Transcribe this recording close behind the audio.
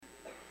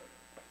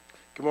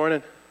Good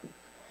morning.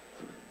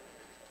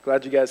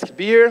 Glad you guys could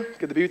be here.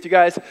 Good to be with you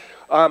guys.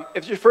 If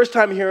it's your first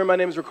time here, my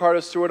name is Ricardo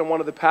Stewart. I'm one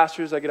of the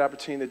pastors. I get an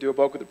opportunity to do a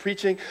bulk of the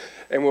preaching,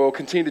 and we'll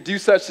continue to do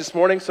such this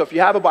morning. So if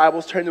you have a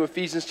Bible, turn to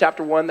Ephesians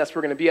chapter 1. That's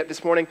where we're going to be at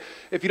this morning.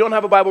 If you don't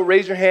have a Bible,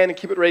 raise your hand and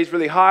keep it raised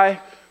really high.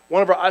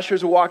 One of our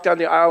ushers will walk down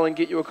the aisle and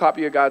get you a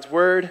copy of God's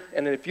Word.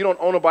 And then if you don't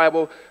own a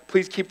Bible,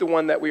 please keep the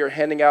one that we are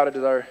handing out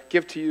as our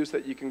gift to you so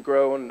that you can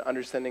grow in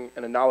understanding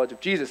and a knowledge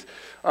of Jesus.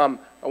 I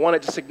want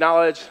to just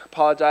acknowledge.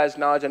 I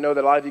know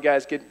that a lot of you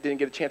guys didn't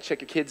get a chance to check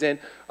your kids in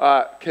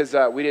because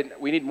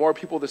we need more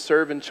people to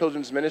serve in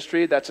children's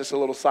ministry. That's just a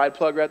little side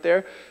plug right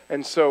there.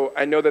 And so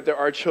I know that there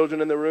are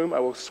children in the room. I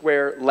will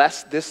swear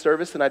less this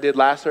service than I did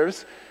last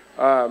service.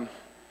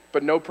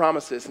 But no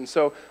promises. And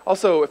so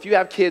also, if you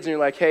have kids and you're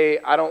like, hey,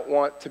 I don't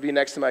want to be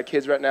next to my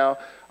kids right now,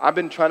 I've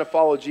been trying to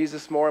follow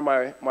Jesus more in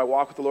my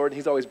walk with the Lord, and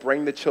he's always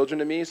bring the children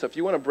to me. So if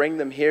you want to bring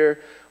them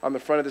here on the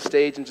front of the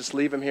stage and just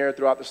leave them here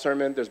throughout the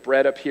sermon, there's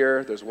bread up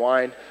here, there's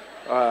wine.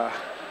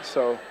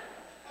 So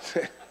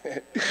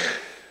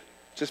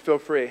just feel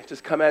free.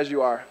 Just come as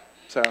you are.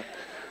 So.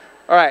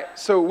 All right,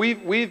 so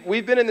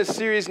we've been in this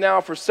series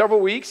now for several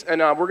weeks, and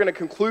we're going to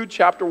conclude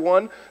chapter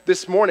 1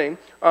 this morning.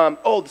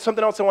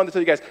 Something else I wanted to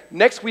tell you guys.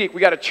 Next week,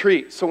 we got a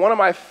treat. So one of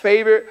my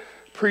favorite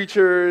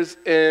preachers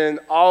in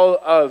all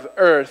of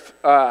earth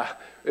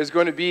is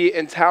going to be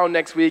in town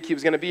next week. He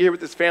was going to be here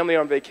with his family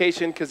on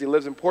vacation because he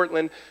lives in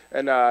Portland,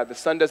 and the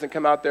sun doesn't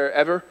come out there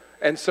ever.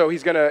 And so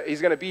he's gonna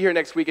be here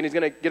next week, and he's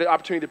gonna get an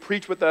opportunity to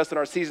preach with us in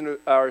our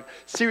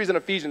series in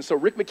Ephesians. So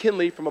Rick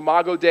McKinley from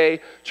Imago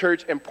Dei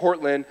Church in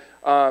Portland,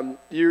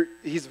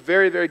 he's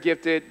very, very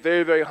gifted,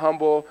 very, very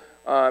humble,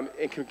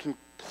 and can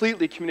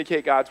completely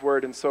communicate God's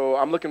word. And so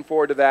I'm looking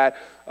forward to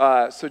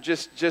that. So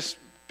just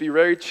be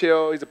very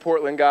chill. He's a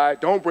Portland guy.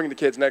 Don't bring the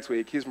kids next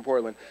week. He's from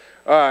Portland,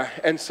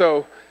 and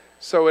so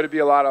it'll be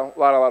a lot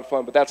of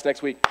fun. But that's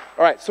next week.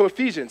 All right. So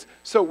Ephesians.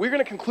 So we're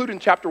gonna conclude in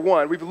chapter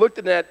 1. We've looked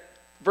at that.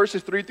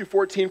 Verses 3 through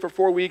 14 for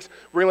 4 weeks.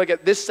 We're going to look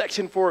at this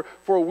section for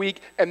a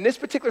week. And this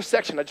particular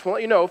section, I just want to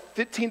let you know,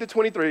 15 to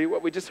 23,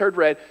 what we just heard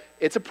read,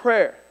 it's a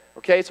prayer.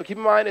 Okay, so keep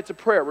in mind, it's a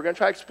prayer. We're going to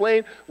try to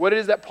explain what it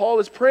is that Paul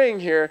is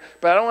praying here,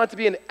 but I don't want it to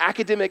be an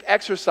academic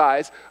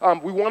exercise.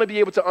 We want to be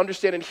able to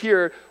understand and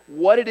hear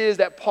what it is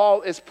that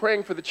Paul is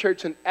praying for the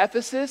church in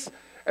Ephesus,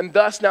 and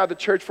thus now the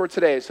church for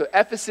today. So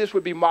Ephesus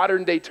would be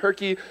modern-day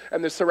Turkey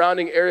and the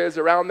surrounding areas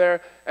around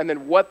there, and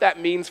then what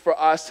that means for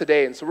us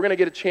today. And so we're going to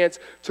get a chance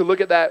to look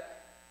at that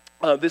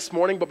this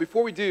morning. But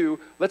before we do,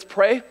 let's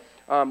pray.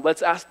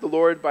 Let's ask the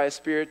Lord by his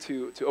Spirit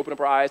to open up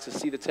our eyes to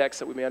see the text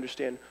that we may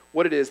understand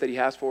what it is that he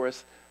has for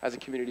us as a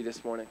community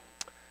this morning.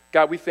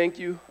 God, we thank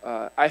you.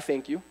 I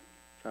thank you,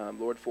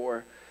 Lord,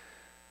 for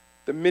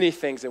the many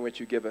things in which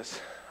you give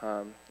us.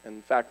 And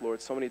in fact, Lord,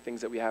 so many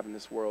things that we have in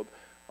this world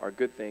are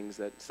good things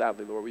that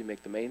sadly, Lord, we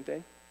make the main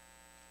thing.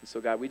 And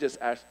so, God, we just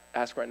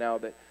ask right now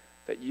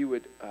that you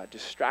would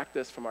distract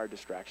us from our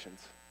distractions.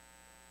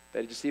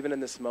 That just even in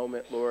this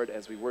moment, Lord,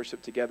 as we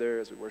worship together,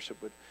 as we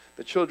worship with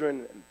the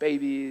children and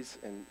babies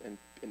and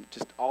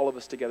just all of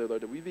us together,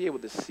 Lord, that we be able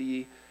to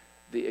see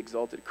the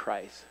exalted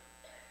Christ.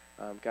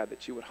 God,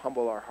 that you would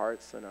humble our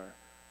hearts and our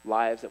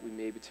lives, that we may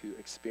be able to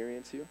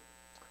experience you.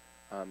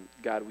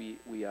 God, we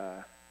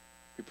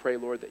pray,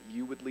 Lord, that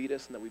you would lead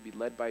us and that we'd be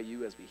led by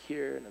you as we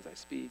hear and as I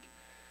speak.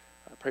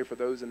 I pray for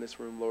those in this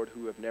room, Lord,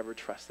 who have never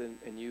trusted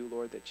in you,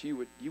 Lord, that you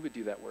would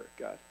do that work,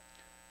 God.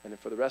 And then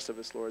for the rest of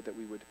us, Lord, that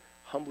we would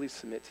humbly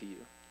submit to you.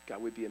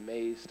 God, we'd be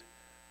amazed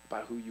by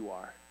who you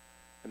are.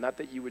 And not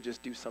that you would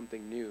just do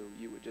something new,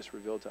 you would just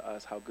reveal to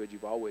us how good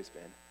you've always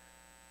been.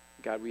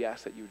 God, we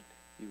ask that you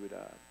would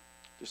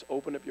just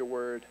open up your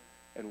word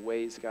in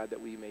ways, God,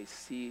 that we may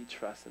see,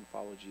 trust, and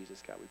follow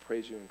Jesus. God, we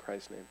praise you in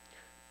Christ's name.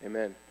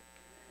 Amen.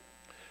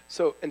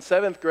 So in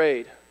 7th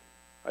grade,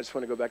 I just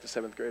want to go back to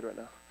 7th grade right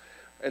now.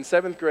 In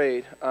 7th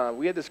grade,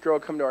 we had this girl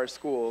come to our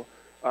school.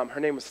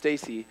 Her name was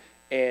Stacy,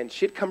 and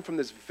she had come from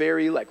this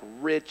very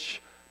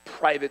rich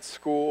private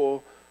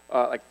school,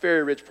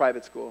 very rich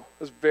private school.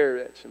 It was very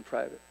rich and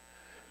private.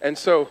 And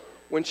so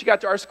when she got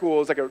to our school,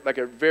 it was like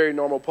a very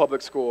normal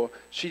public school.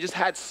 She just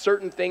had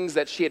certain things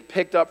that she had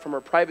picked up from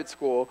her private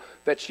school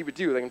that she would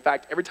do. In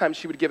fact, every time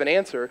she would give an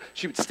answer,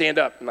 she would stand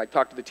up and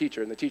talk to the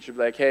teacher. And the teacher would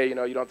be like, hey, you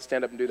don't have to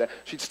stand up and do that.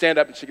 She'd stand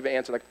up and she'd give an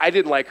answer. I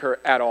didn't like her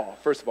at all,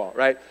 first of all,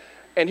 right?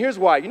 And here's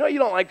why. You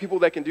don't like people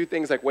that can do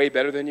things way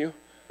better than you,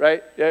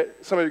 right? Yeah,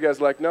 some of you guys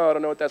are like, no, I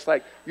don't know what that's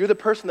like. You're the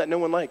person that no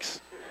one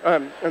likes.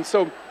 And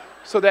so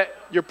that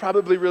you're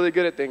probably really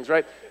good at things,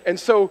 right? And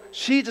so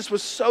she just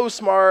was so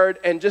smart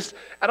and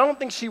I don't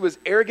think she was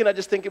arrogant. I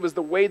just think it was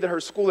the way that her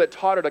school had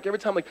taught her. Every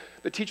time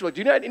the teacher would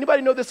do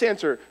anybody know this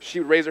answer? She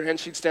would raise her hand,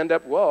 she'd stand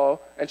up,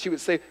 well, and she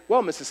would say,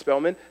 well, Mrs.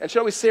 Spellman. And she'd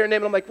always say her name,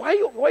 and I'm like, why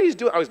are you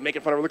doing? I was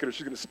making fun of her, look at her,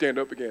 she's going to stand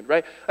up again,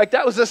 right?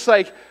 That was just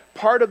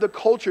part of the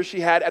culture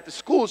she had at the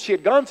schools she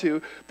had gone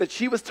to, that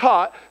she was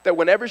taught that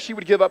whenever she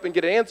would give up and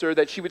get an answer,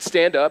 that she would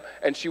stand up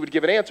and she would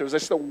give an answer. It was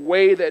just the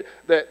way that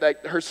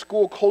her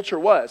school culture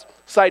was.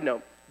 Side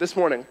note, this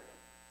morning,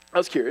 I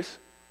was curious,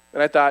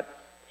 and I thought,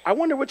 I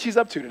wonder what she's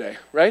up to today,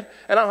 right?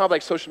 And I don't have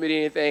like social media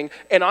or anything.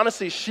 And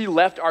honestly, she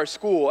left our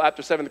school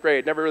after 7th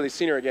grade, never really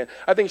seen her again.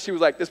 I think she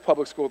was like, this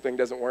public school thing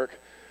doesn't work.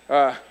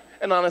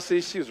 And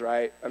honestly, she was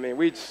right. I mean,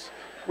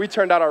 we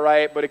turned out all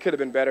right, but it could have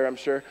been better, I'm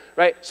sure,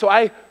 right? So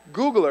I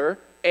Google her,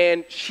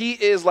 and she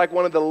is like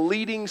one of the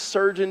leading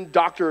surgeon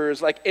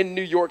doctors like in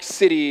New York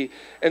City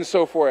and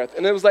so forth.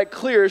 And it was like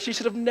clear she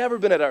should have never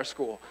been at our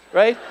school,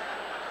 right?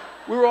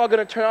 We were all going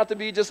to turn out to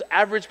be just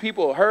average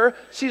people. Her,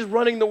 she's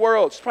running the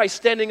world. She's probably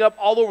standing up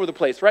all over the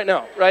place right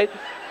now, right?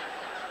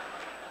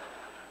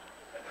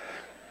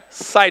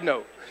 Side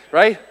note,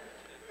 right?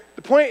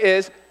 The point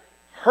is,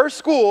 her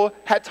school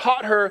had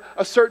taught her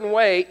a certain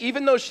way,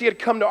 even though she had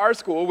come to our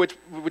school, which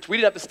we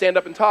didn't have to stand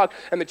up and talk,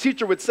 and the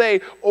teacher would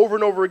say over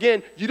and over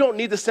again, you don't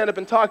need to stand up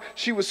and talk.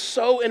 She was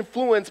so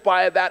influenced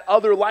by that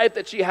other life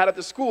that she had at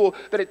the school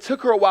that it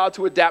took her a while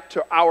to adapt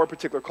to our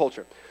particular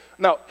culture.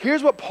 Now,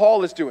 here's what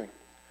Paul is doing.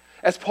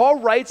 As Paul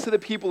writes to the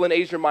people in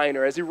Asia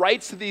Minor, as he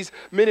writes to these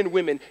men and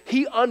women,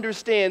 he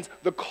understands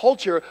the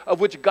culture of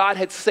which God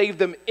had saved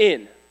them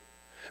in.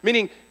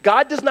 Meaning,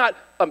 God does not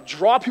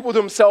draw people to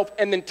himself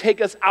and then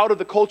take us out of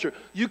the culture.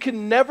 You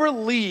can never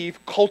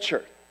leave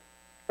culture,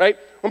 right?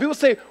 When people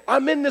say,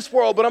 I'm in this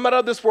world, but I'm not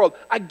out of this world,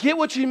 I get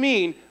what you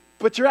mean,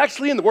 but you're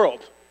actually in the world,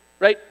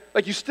 right?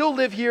 Like you still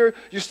live here,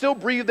 you still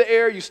breathe the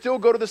air, you still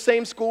go to the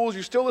same schools,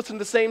 you still listen to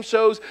the same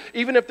shows,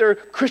 even if they're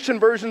Christian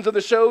versions of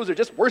the shows or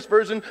just worse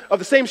version of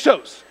the same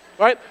shows,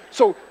 right?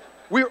 So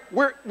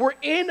we're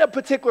in a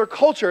particular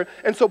culture,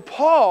 and so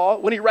Paul,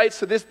 when he writes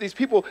to these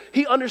people,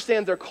 he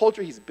understands their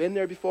culture. He's been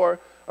there before.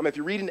 If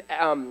you read in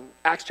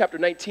Acts chapter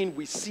 19,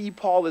 we see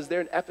Paul is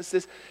there in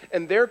Ephesus,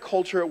 and their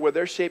culture, where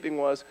their shaping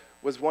was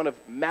one of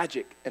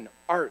magic and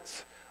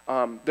arts.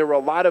 There were a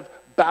lot of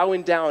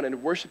bowing down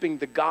and worshiping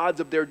the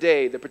gods of their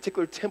day, the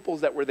particular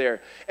temples that were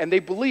there. And they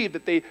believed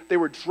that they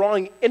were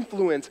drawing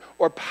influence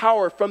or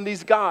power from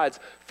these gods,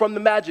 from the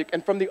magic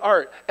and from the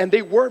art. And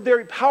they were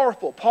very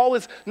powerful. Paul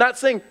is not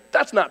saying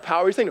that's not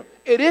power. He's saying, no,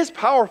 it is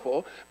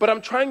powerful, but I'm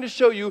trying to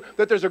show you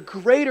that there's a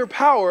greater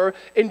power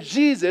in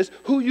Jesus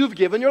who you've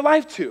given your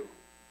life to.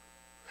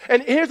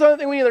 And here's the other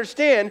thing we need to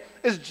understand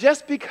is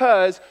just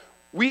because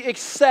we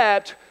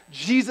accept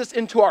Jesus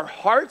into our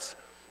hearts,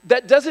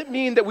 that doesn't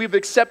mean that we've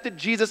accepted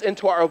Jesus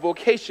into our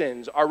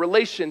vocations, our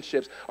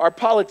relationships, our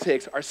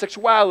politics, our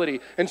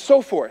sexuality, and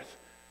so forth.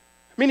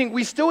 Meaning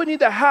we still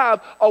need to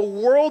have a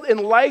world and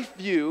life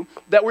view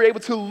that we're able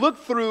to look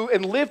through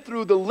and live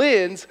through the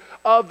lens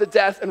of the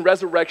death and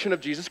resurrection of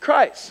Jesus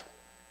Christ.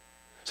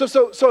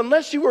 So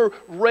unless you were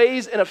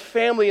raised in a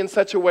family in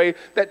such a way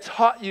that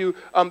taught you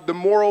the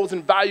morals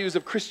and values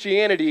of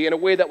Christianity in a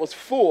way that was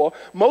full,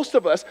 most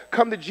of us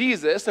come to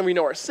Jesus and we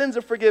know our sins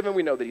are forgiven,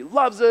 we know that he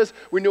loves us,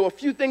 we know a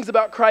few things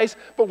about Christ,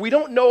 but we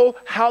don't know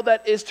how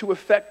that is to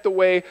affect the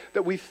way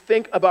that we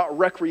think about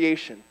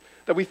recreation,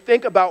 that we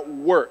think about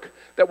work,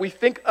 that we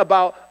think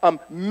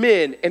about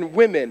men and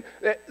women.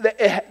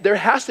 There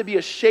has to be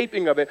a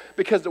shaping of it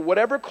because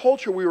whatever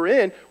culture we were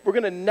in, we're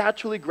going to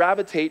naturally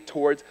gravitate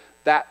towards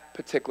that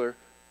particular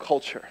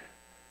culture.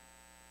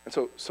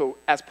 And so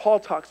as Paul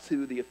talks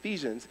to the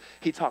Ephesians,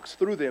 he talks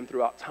through them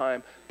throughout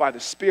time by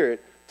the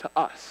Spirit to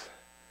us.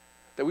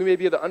 That we may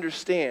be able to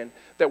understand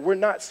that we're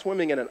not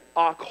swimming in an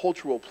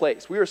cultural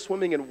place. We are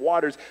swimming in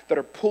waters that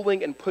are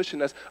pulling and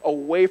pushing us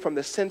away from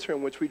the center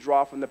in which we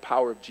draw from the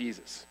power of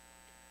Jesus.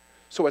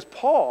 So as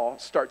Paul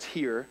starts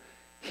here,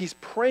 he's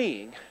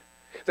praying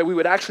that we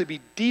would actually be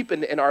deep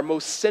in our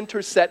most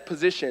center-set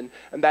position,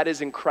 and that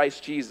is in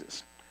Christ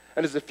Jesus.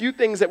 And there's a few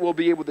things that we'll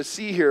be able to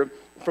see here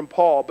from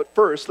Paul, but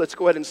first, let's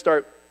go ahead and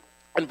start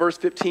in verse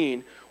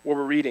 15, where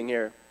we're reading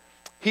here.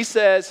 He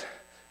says,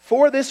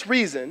 "For this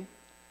reason,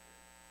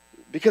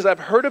 because I've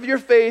heard of your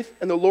faith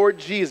in the Lord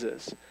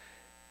Jesus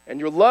and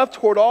your love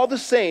toward all the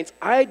saints,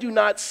 I do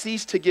not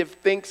cease to give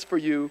thanks for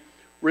you,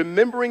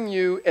 remembering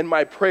you in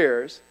my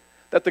prayers,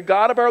 that the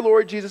God of our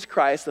Lord Jesus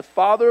Christ, the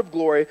Father of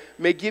glory,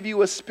 may give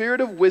you a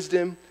spirit of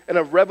wisdom and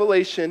of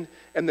revelation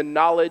and the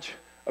knowledge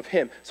of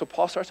him." So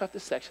Paul starts off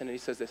this section and he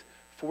says this,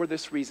 for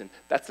this reason.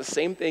 That's the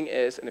same thing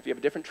as, and if you have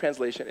a different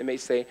translation, it may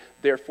say,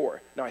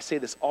 therefore. Now I say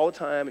this all the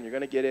time and you're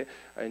going to get it,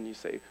 and you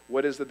say,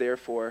 what is the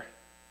therefore?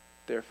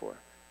 Therefore.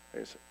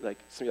 There's like,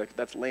 some of you are like,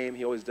 that's lame,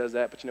 he always does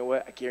that, but you know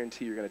what? I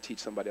guarantee you're going to teach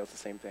somebody else the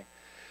same thing.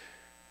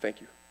 Thank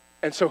you.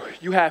 And so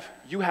you have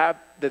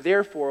the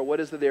therefore. What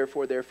is the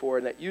therefore?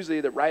 And that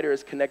usually the writer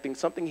is connecting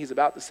something he's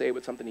about to say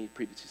with something he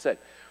previously said.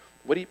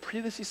 What he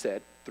previously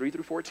said, 3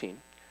 through 14,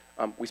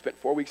 we spent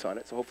 4 weeks on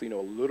it, so hopefully you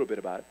know a little bit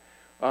about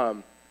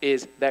it,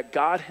 is that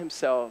God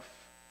himself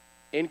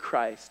in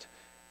Christ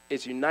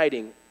is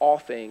uniting all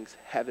things,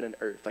 heaven and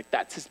earth. Like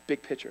that's his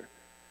big picture.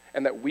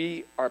 and that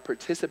we are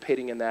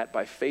participating in that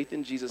by faith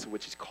in Jesus, in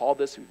which he's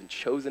called us, we've been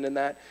chosen in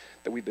that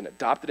we've been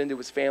adopted into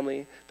his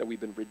family, that we've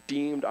been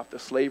redeemed off the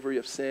slavery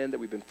of sin, that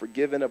we've been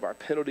forgiven of our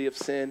penalty of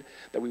sin,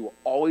 that we will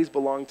always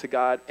belong to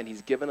God, and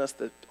he's given us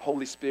the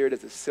Holy Spirit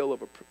as a seal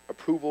of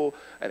approval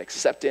and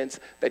acceptance,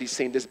 that he's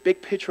saying this big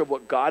picture of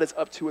what God is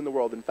up to in the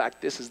world. In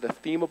fact, this is the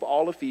theme of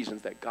all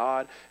Ephesians, that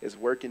God is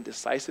working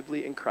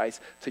decisively in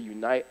Christ to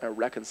unite and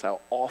reconcile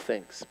all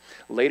things.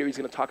 Later, he's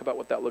going to talk about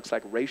what that looks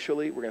like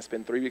racially. We're going to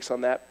spend 3 weeks on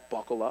that.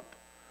 Buckle up.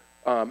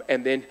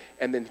 And then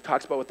he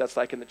talks about what that's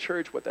like in the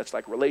church, what that's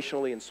like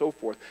relationally and so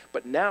forth.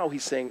 But now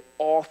he's saying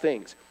all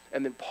things.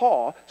 And then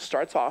Paul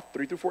starts off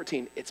 3 through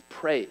 14. It's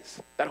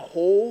praise. That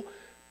whole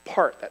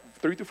part, that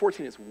 3 through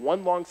 14 is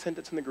one long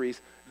sentence in the Greek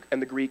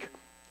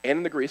and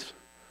in the Greece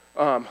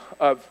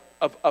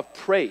of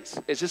praise.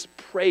 It's just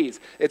praise.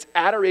 It's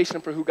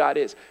adoration for who God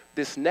is.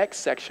 This next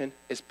section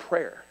is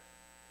prayer.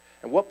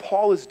 And what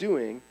Paul is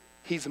doing,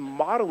 he's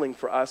modeling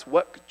for us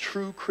what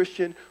true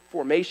Christian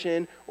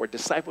formation or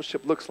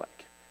discipleship looks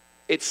like.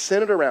 It's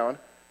centered around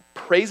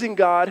praising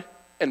God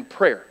and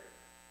prayer.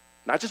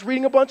 Not just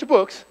reading a bunch of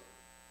books,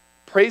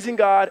 praising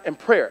God and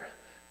prayer.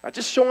 Not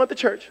just showing up at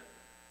church,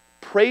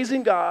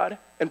 praising God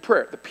and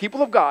prayer. The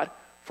people of God,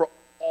 for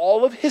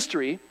all of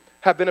history,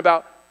 have been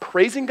about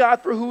praising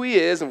God for who he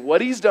is and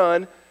what he's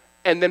done,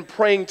 and then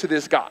praying to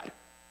this God.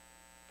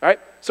 All right?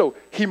 So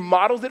he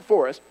models it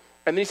for us.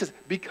 And then he says,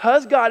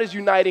 because God is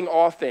uniting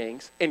all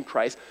things in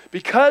Christ,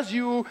 he's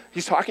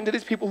talking to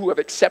these people who have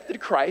accepted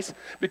Christ,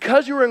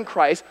 because you're in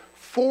Christ,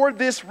 for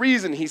this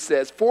reason, he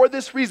says, for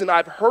this reason,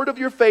 I've heard of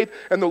your faith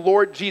in the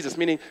Lord Jesus.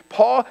 Meaning,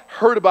 Paul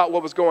heard about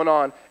what was going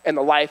on in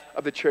the life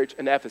of the church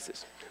in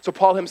Ephesus. So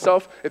Paul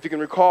himself, if you can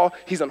recall,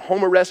 he's on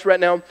home arrest right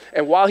now.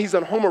 And while he's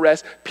on home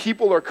arrest,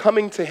 people are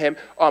coming to him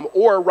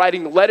or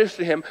writing letters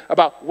to him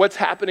about what's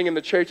happening in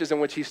the churches in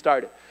which he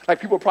started. Like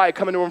people are probably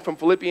coming to him from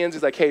Philippians.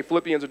 He's like, hey,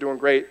 Philippians are doing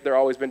great. They've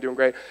always been doing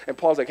great. And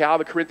Paul's like, hey, how are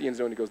the Corinthians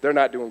doing? He goes, they're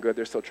not doing good.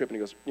 They're still tripping. He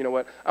goes, you know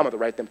what? I'm going to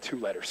write them 2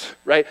 letters,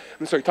 right?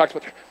 And so he talks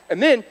about that.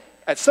 And then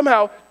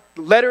somehow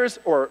letters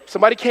or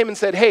somebody came and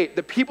said, hey,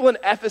 the people in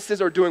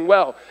Ephesus are doing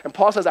well. And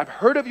Paul says, I've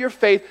heard of your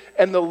faith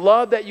and the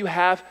love that you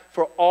have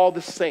for all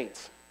the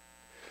saints.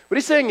 What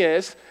he's saying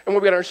is, and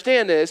what we got to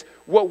understand is,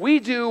 what we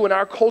do in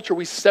our culture,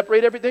 we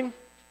separate everything.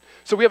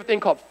 So we have a thing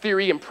called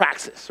theory and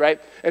praxis, right?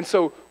 And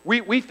so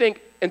we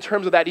think in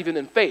terms of that even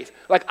in faith.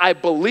 Like I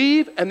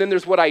believe, and then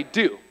there's what I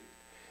do.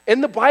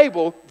 In the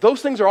Bible,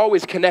 those things are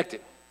always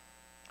connected.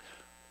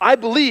 I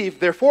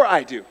believe, therefore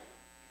I do.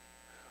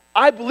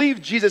 I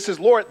believe Jesus is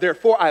Lord,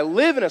 therefore I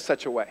live in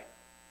such a way.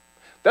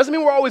 Doesn't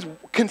mean we're always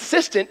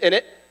consistent in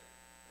it,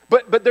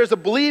 but there's a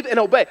believe and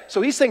obey.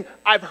 So he's saying,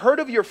 I've heard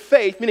of your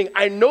faith, meaning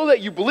I know that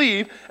you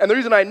believe, and the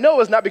reason I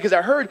know is not because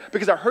I heard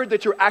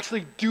that you're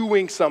actually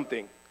doing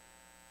something.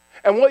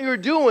 And what you're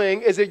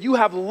doing is that you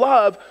have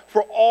love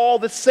for all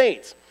the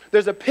saints.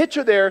 There's a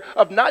picture there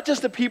of not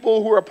just the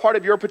people who are a part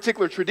of your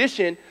particular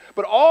tradition,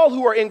 but all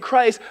who are in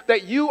Christ,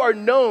 that you are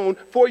known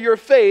for your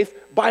faith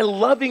by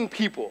loving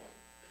people.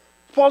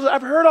 Paul says,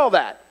 I've heard all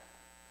that.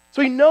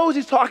 So he knows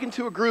he's talking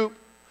to a group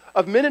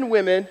of men and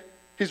women.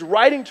 He's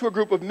writing to a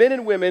group of men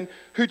and women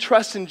who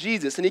trust in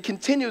Jesus. And he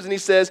continues and he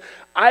says,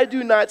 I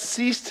do not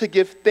cease to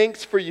give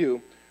thanks for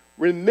you,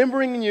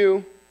 remembering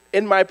you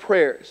in my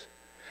prayers,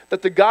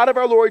 that the God of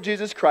our Lord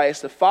Jesus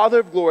Christ, the Father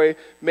of glory,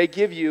 may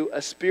give you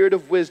a spirit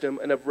of wisdom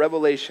and of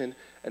revelation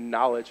and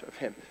knowledge of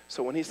him.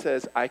 So when he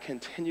says, I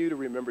continue to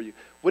remember you,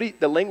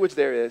 the language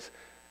there is,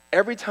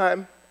 every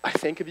time I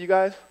think of you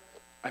guys,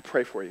 I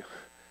pray for you.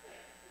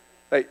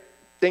 Like,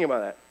 think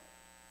about that.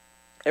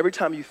 Every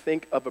time you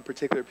think of a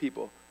particular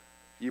people,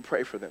 you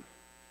pray for them.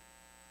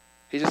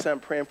 He just said, I'm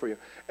praying for you.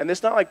 And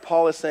it's not like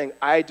Paul is saying,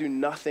 I do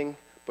nothing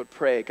but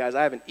pray. Guys,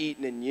 I haven't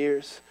eaten in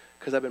years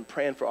because I've been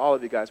praying for all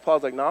of you guys.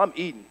 Paul's like, no, I'm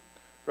eating,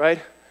 right?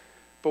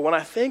 But when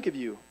I think of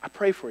you, I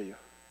pray for you.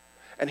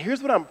 And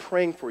here's what I'm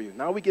praying for you.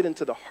 Now we get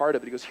into the heart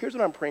of it. He goes, here's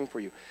what I'm praying for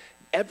you.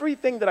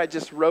 Everything that I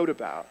just wrote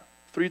about,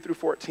 3 through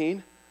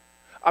 14,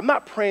 I'm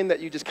not praying that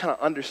you just kind of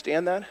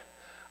understand that.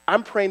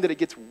 I'm praying that it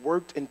gets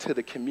worked into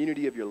the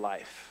community of your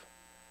life.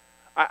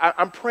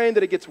 I'm praying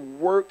that it gets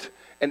worked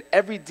in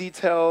every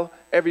detail,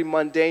 every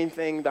mundane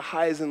thing, the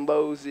highs and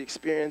lows, the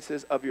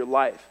experiences of your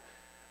life.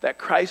 That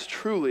Christ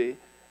truly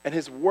and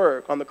his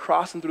work on the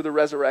cross and through the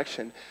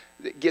resurrection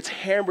gets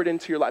hammered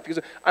into your life.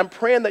 Because I'm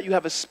praying that you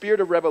have a spirit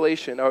of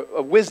revelation,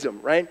 of wisdom,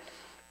 right?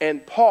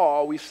 And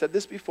Paul, we've said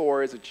this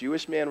before, is a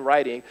Jewish man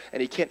writing,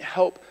 and he can't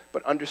help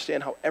but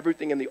understand how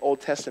everything in the Old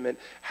Testament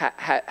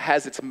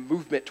has its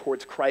movement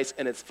towards Christ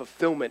and its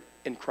fulfillment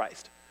in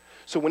Christ.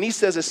 So when he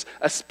says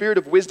a spirit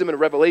of wisdom and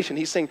revelation,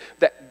 he's saying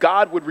that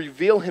God would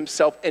reveal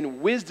himself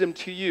in wisdom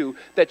to you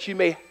that you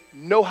may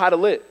know how to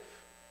live.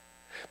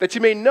 That you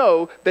may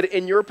know that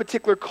in your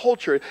particular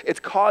culture, it's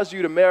caused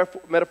you to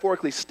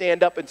metaphorically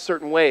stand up in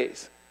certain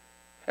ways.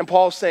 And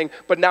Paul's saying,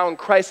 but now in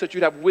Christ that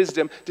you'd have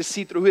wisdom to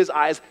see through his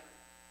eyes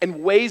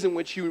and ways in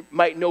which you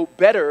might know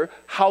better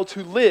how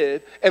to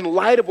live in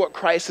light of what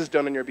Christ has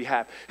done on your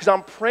behalf. Because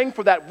I'm praying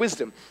for that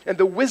wisdom. And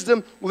the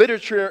wisdom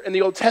literature in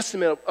the Old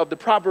Testament of the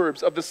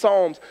Proverbs, of the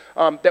Psalms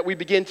that we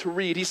begin to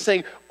read, he's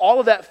saying all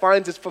of that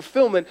finds its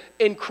fulfillment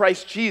in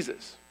Christ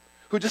Jesus,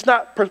 who just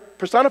not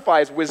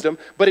personifies wisdom,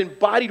 but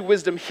embodied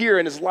wisdom here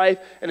in his life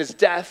and his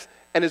death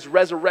and his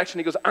resurrection.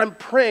 He goes, I'm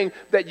praying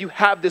that you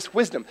have this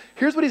wisdom.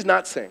 Here's what he's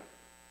not saying.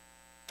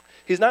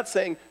 He's not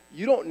saying,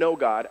 you don't know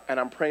God, and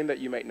I'm praying that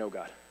you might know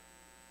God.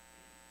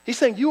 He's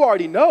saying, you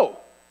already know.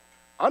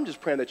 I'm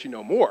just praying that you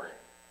know more.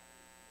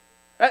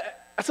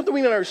 That's something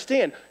we don't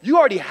understand. You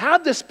already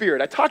have the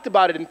Spirit. I talked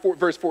about it in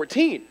verse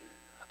 14.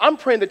 I'm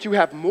praying that you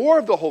have more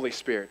of the Holy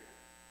Spirit.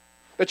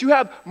 That you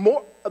have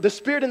more of the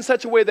Spirit in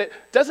such a way that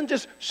doesn't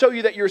just show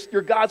you that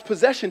you're God's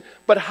possession,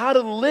 but how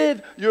to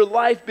live your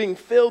life being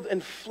filled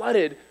and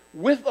flooded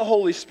with the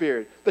Holy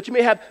Spirit. That you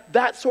may have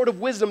that sort of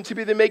wisdom to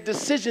be able to make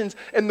decisions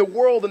in the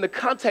world and the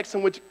context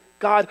in which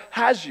God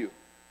has you.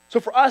 So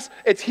for us,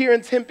 it's here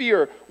in Tempe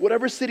or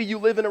whatever city you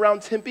live in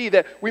around Tempe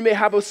that we may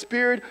have a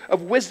spirit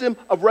of wisdom,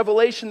 of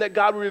revelation, that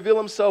God will reveal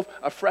himself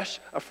afresh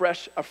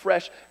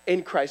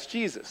in Christ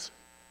Jesus.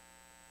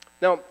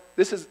 Now,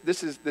 this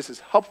is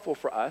helpful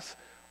for us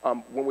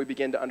when we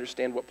begin to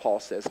understand what Paul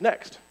says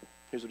next.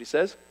 Here's what he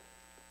says.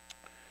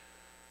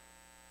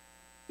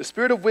 The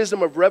spirit of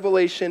wisdom, of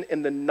revelation,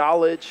 in the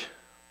knowledge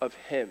of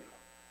him.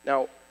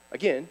 Now,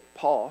 again,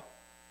 Paul,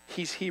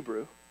 he's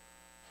Hebrew.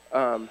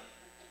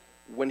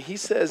 When he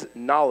says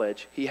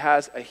knowledge, he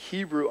has a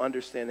Hebrew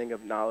understanding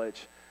of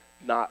knowledge,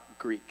 not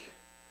Greek.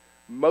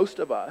 Most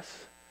of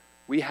us,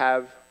 we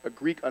have a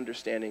Greek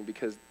understanding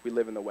because we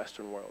live in the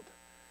Western world.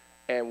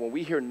 And when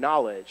we hear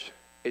knowledge,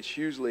 it's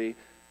usually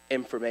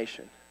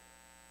information.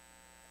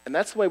 And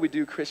that's the way we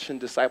do Christian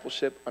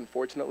discipleship,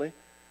 unfortunately,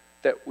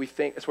 that we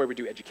think that's why we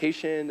do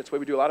education, that's why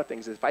we do a lot of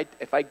things.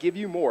 If I give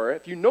you more,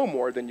 if you know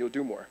more, then you'll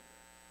do more.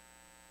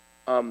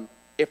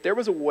 If there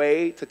was a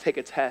way to take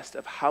a test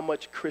of how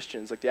much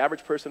Christians, like the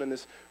average person in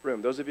this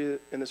room, those of you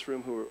in this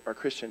room who are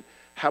Christian,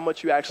 how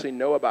much you actually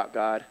know about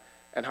God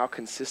and how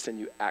consistent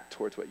you act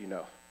towards what you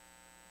know.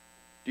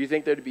 Do you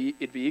think it'd be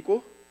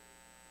equal?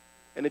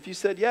 And if you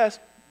said yes,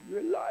 you're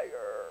a liar.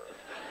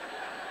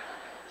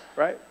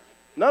 Right?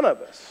 None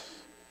of us.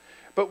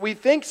 But we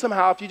think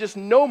somehow if you just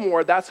know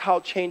more, that's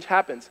how change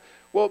happens.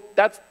 Well,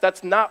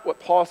 that's not what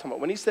Paul's talking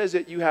about. When he says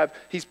that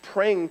he's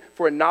praying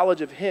for a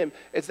knowledge of him,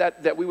 it's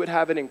that we would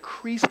have an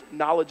increased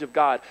knowledge of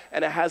God.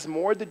 And it has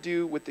more to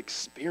do with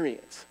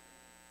experience.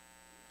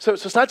 So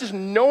it's not just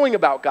knowing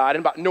about God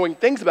and about knowing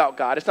things about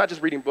God. It's not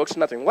just reading books,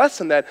 nothing less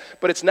than that.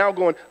 But it's now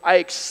going, I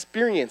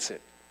experience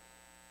it.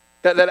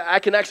 That I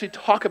can actually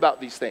talk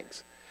about these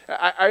things.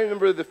 I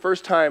remember the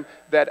first time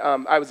that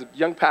I was a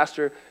young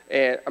pastor,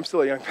 and I'm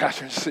still a young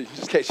pastor, just in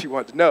case you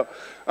wanted to know.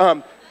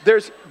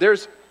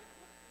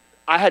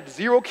 I had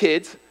 0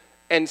 kids,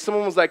 and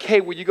someone was like,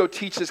 hey, will you go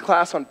teach this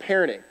class on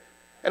parenting?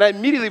 And I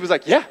immediately was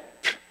like, yeah.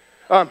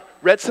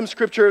 Read some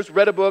scriptures,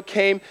 read a book,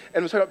 came,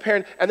 and was talking about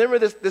parenting. And then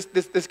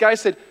this guy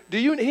said,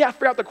 I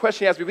forgot the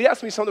question he asked me, but he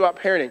asked me something about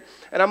parenting.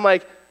 And I'm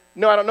like,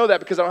 no, I don't know that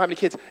because I don't have any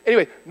kids.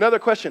 Anyway, another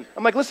question.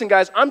 I'm like, listen,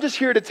 guys, I'm just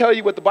here to tell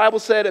you what the Bible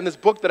said in this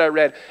book that I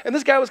read. And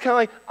this guy was kind of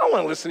like, I don't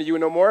want to listen to you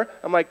no more.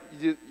 I'm like,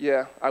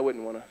 yeah, I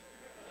wouldn't want to.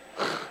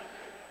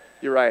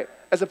 You're right.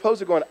 As opposed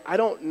to going, I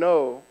don't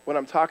know what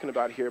I'm talking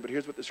about here, but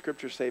here's what the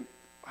scriptures say.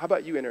 How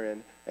about you enter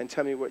in and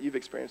tell me what you've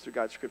experienced through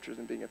God's scriptures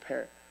and being a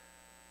parent?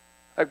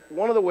 Like,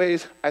 one of the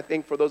ways, I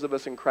think, for those of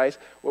us in Christ,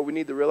 what we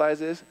need to realize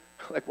is,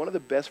 like, one of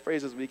the best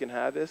phrases we can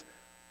have is,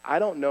 I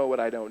don't know what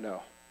I don't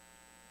know.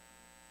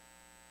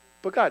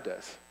 But God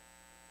does.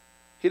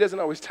 He doesn't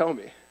always tell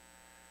me.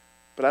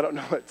 But I don't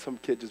know what some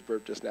kid just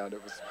burped just now.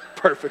 That was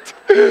perfect.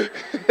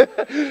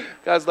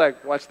 God's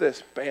like, watch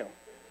this. Bam.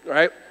 All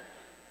right?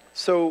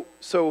 So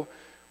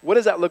what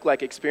does that look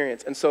like,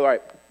 experience? And so, all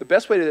right, the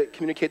best way to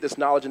communicate this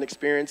knowledge and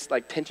experience,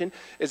 like tension,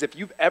 is if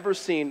you've ever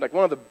seen, like,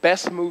 one of the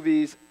best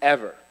movies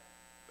ever,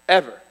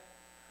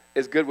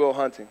 is Good Will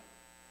Hunting,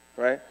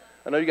 right?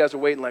 I know you guys are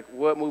waiting, like,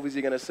 what movie is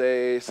he going to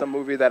say? Some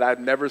movie that I've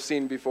never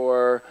seen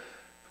before,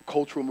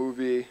 cultural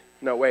movie.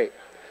 No, wait.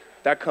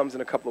 That comes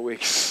in a couple of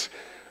weeks.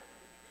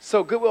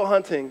 So Good Will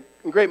Hunting,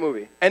 great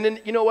movie. And then,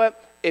 you know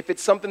what? If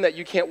it's something that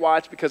you can't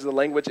watch because of the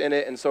language in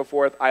it and so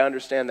forth, I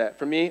understand that.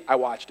 For me, I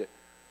watched it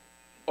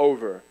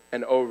over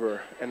and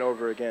over and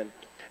over again.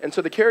 And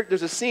so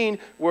there's a scene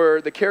where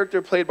the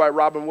character played by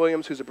Robin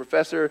Williams, who's a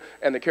professor,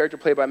 and the character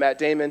played by Matt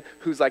Damon,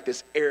 who's like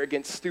this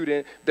arrogant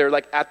student. They're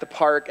like at the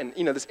park, and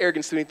this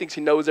arrogant student thinks he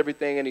knows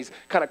everything, and he's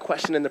kind of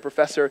questioning the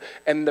professor,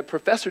 and the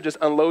professor just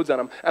unloads on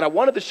him. And I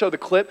wanted to show the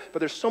clip, but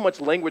there's so much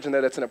language in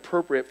there that's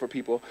inappropriate for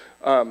people.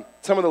 Some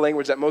of the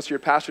language that most of your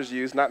pastors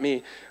use, not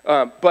me.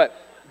 But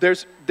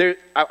I'm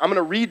going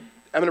to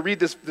read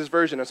this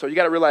version, and so you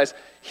got to realize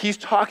he's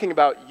talking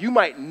about you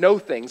might know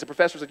things. The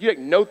professor's like, you might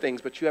know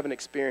things, but you haven't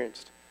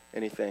experienced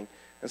anything.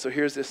 And so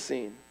here's this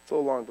scene. It's a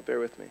little long, but bear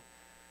with me.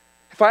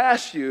 If I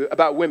asked you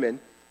about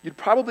women, you'd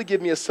probably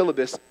give me a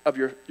syllabus of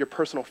your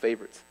personal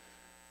favorites.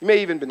 You may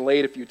have even been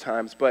late a few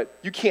times, but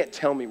you can't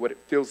tell me what it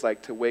feels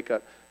like to wake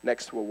up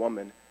next to a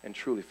woman and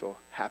truly feel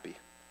happy.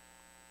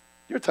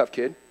 You're a tough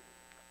kid.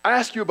 I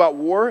ask you about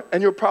war,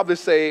 and you'll probably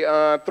say,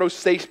 throw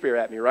Shakespeare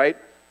at me, right?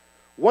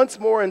 Once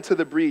more into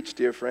the breach,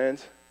 dear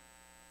friends,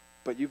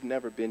 but you've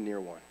never been near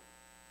one.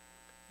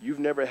 You've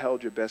never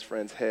held your best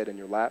friend's head in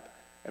your lap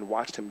and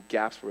watched him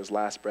gasp for his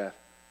last breath,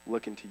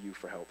 looking to you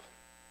for help.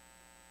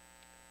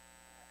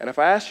 And if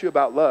I ask you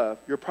about love,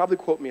 you'll probably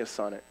quote me a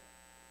sonnet,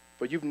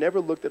 but you've never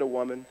looked at a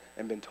woman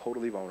and been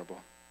totally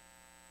vulnerable.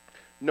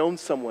 Known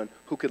someone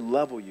who could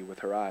level you with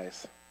her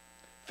eyes,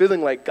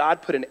 feeling like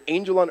God put an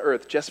angel on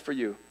earth just for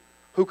you,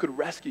 who could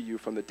rescue you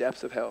from the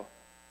depths of hell.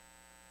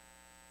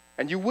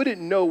 And you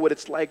wouldn't know what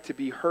it's like to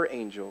be her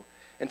angel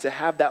and to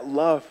have that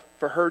love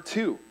for her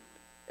too,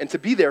 and to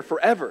be there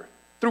forever,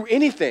 through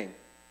anything,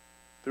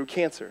 through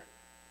cancer.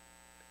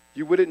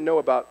 You wouldn't know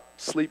about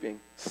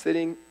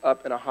sitting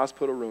up in a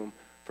hospital room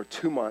for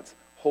 2 months,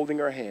 holding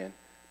her hand,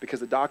 because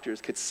the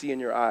doctors could see in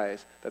your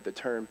eyes that the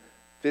term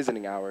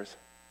visiting hours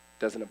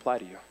doesn't apply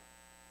to you.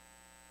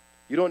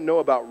 You don't know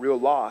about real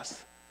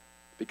loss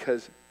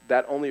because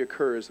that only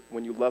occurs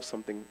when you love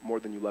something more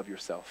than you love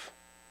yourself.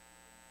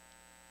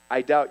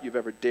 I doubt you've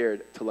ever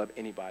dared to love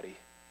anybody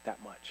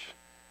that much.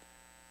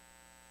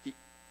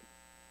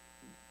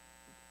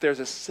 There's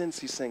a sense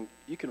he's saying,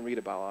 you can read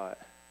about a lot,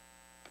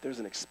 but there's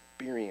an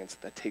experience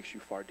that takes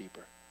you far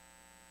deeper.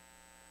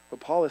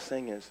 What Paul is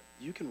saying is,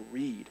 you can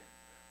read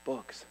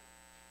books.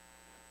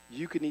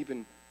 You can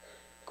even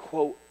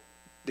quote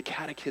the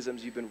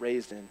catechisms you've been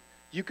raised in.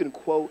 You can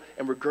quote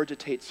and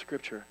regurgitate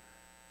scripture.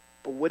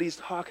 But what he's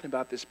talking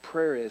about, this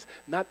prayer, is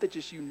not that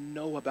just you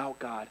know about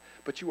God,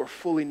 but you are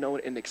fully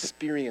known and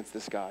experience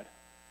this God.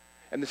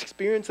 And this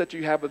experience that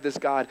you have of this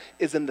God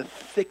is in the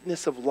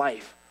thickness of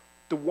life.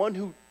 The one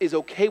who is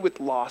okay with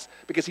loss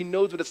because he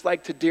knows what it's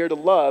like to dare to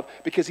love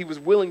because he was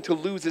willing to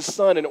lose his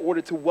son in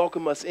order to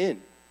welcome us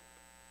in.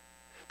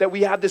 That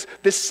we have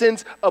this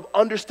sense of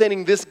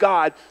understanding this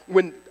God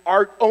when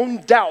our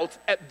own doubts,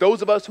 at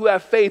those of us who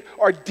have faith,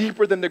 are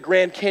deeper than the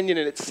Grand Canyon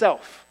in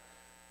itself.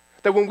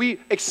 That when we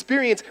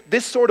experience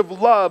this sort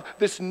of love,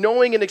 this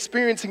knowing and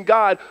experiencing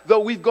God, though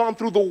we've gone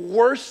through the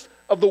worst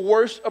of the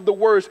worst of the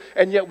worst,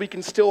 and yet we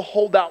can still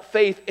hold out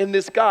faith in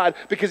this God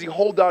because he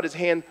holds out his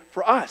hand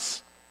for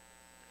us.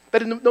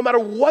 That no matter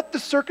what the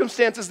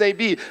circumstances may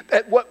be,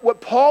 that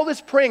what Paul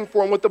is praying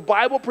for and what the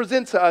Bible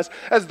presents to us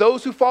as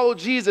those who follow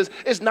Jesus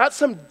is not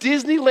some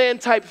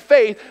Disneyland type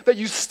faith that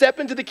you step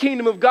into the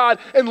kingdom of God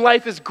and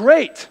life is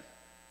great.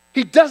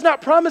 He does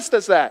not promise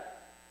us that.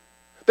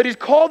 That he's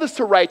called us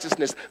to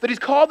righteousness, that he's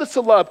called us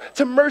to love,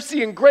 to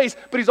mercy and grace,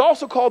 but he's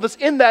also called us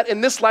in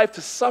this life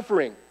to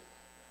suffering.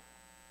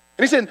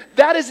 And he said,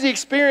 that is the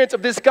experience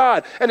of this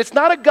God. And it's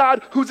not a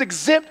God who's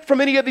exempt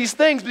from any of these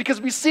things because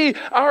we see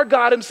our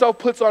God himself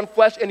puts on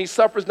flesh and he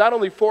suffers not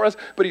only for us,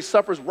 but he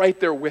suffers right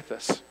there with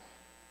us.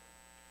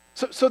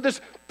 So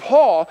this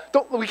Paul,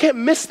 we can't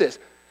miss this.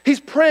 He's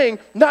praying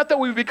not that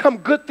we become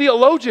good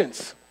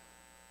theologians,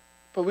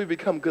 but we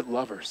become good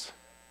lovers.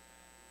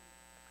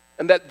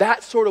 And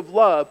that sort of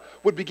love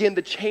would begin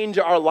to change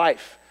our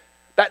life.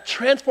 That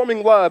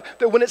transforming love,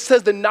 that when it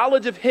says the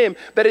knowledge of him,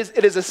 that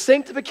it is a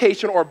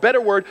sanctification, or a better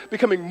word,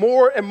 becoming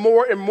more and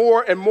more and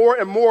more and more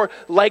and more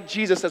like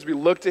Jesus as we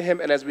look to him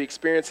and as we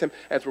experience him,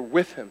 as we're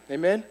with him.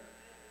 Amen?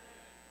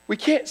 We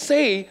can't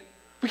say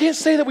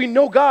that we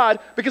know God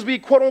because we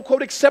quote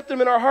unquote accept him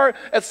in our heart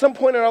at some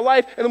point in our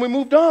life and then we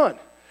moved on.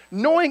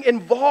 Knowing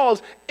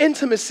involves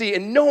intimacy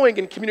and knowing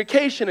and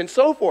communication and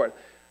so forth.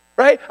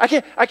 Right? I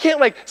can't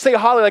like say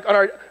Holly like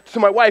to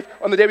my wife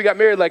on the day we got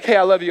married, like, hey,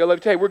 I love you.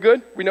 Hey, we're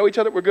good? We know each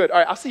other? We're good. All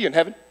right, I'll see you in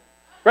heaven.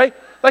 Right?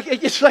 Like,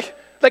 it's like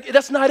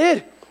that's not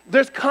it.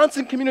 There's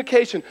constant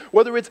communication,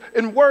 whether it's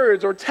in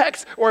words or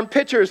text or in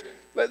pictures.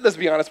 Let's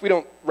be honest, we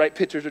don't write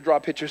pictures or draw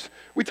pictures.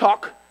 We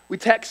talk, we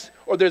text,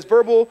 or there's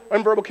verbal,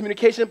 unverbal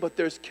communication, but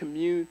there's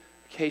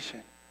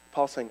communication.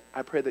 Paul's saying,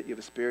 I pray that you have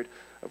a spirit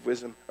of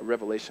wisdom, a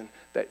revelation,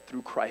 that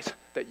through Christ,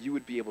 that you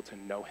would be able to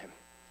know him,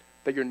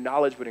 that your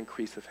knowledge would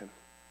increase of him.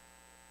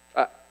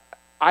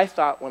 I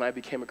thought when I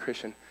became a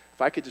Christian, if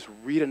I could just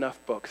read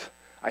enough books,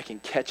 I can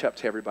catch up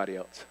to everybody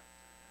else.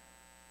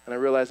 And I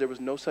realized there was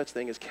no such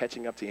thing as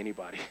catching up to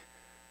anybody.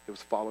 It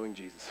was following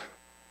Jesus.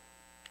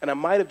 And I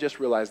might have just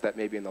realized that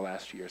maybe in the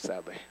last year,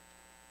 sadly.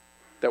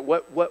 That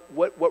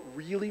what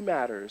really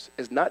matters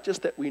is not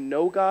just that we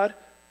know God,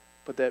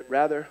 but that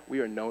rather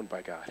we are known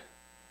by God.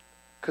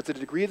 Because to the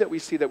degree that we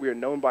see that we are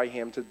known by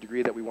him, to the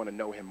degree that we want to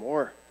know him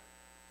more,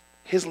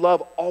 his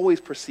love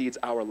always precedes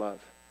our love.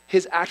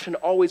 His action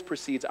always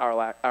precedes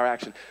our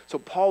action. So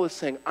Paul is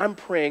saying, I'm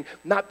praying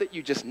not that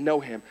you just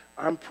know him,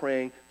 I'm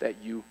praying that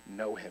you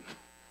know him.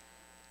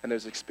 And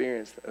there's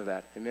experience of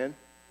that, amen?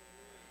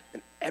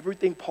 And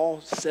everything Paul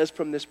says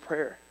from this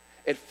prayer,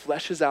 it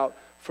fleshes out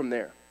from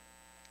there.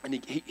 And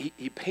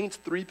he paints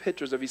three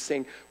pictures of he's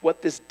saying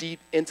what this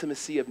deep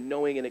intimacy of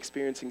knowing and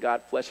experiencing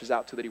God fleshes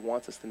out to that he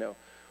wants us to know.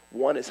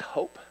 One is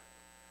hope.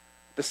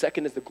 The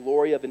second is the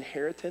glory of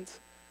inheritance.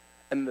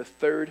 And the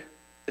third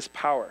is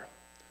power.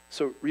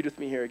 So read with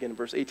me here again in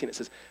verse 18. It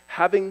says,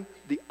 having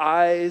the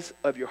eyes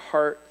of your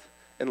heart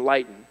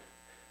enlightened,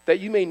 that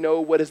you may know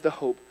what is the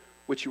hope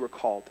which you were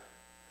called.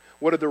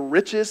 What are the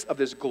riches of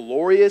this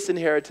glorious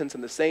inheritance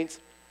in the saints?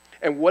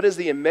 And what is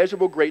the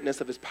immeasurable greatness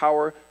of his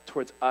power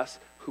towards us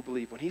who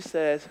believe? When he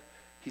says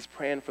he's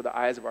praying for the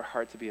eyes of our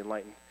heart to be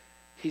enlightened,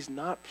 he's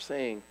not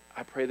saying,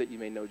 I pray that you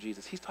may know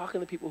Jesus. He's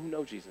talking to people who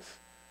know Jesus.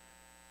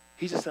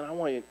 He's just saying, I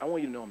want you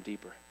to know him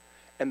deeper.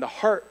 And the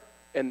heart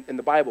in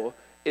the Bible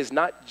is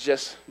not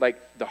just like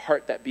the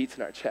heart that beats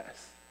in our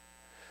chest.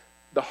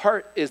 The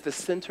heart is the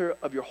center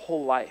of your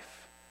whole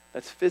life.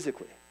 That's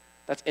physically,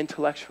 that's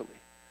intellectually,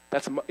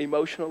 that's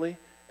emotionally,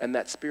 and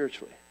that's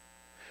spiritually.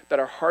 That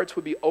our hearts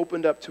would be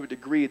opened up to a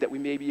degree that we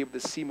may be able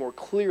to see more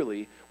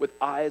clearly with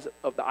the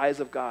eyes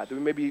of God. That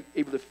we may be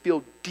able to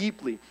feel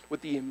deeply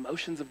with the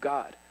emotions of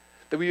God.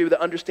 That we may be able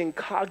to understand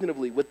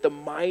cognitively with the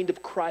mind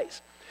of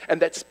Christ.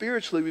 And that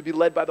spiritually we'd be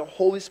led by the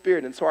Holy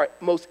Spirit. And so our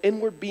most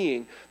inward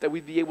being, that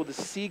we'd be able to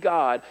see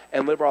God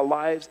and live our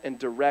lives in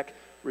direct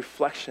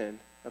reflection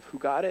of who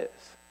God is.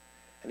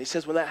 And he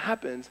says when that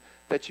happens,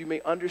 that you may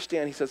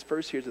understand, he says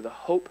first here, to the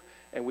hope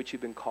in which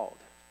you've been called.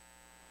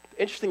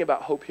 The interesting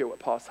about hope here, what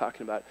Paul's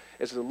talking about,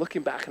 is there's a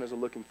looking back and there's a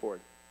looking forward.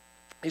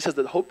 He says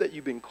the hope that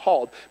you've been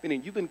called,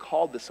 meaning you've been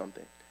called to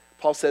something.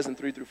 Paul says in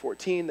 3 through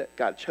 14 that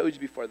God chose you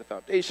before the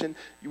foundation.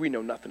 We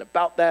know nothing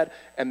about that.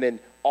 And then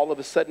all of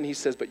a sudden he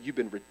says, but you've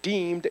been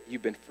redeemed, that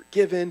you've been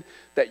forgiven,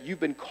 that you've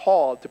been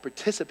called to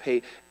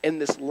participate in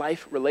this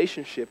life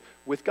relationship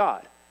with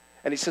God.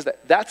 And he says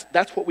that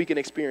that's what we can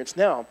experience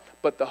now.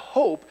 But the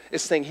hope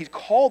is saying he's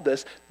called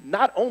us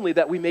not only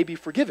that we may be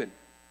forgiven.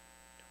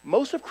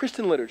 Most of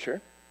Christian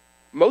literature,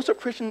 most of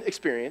Christian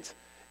experience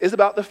is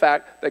about the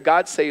fact that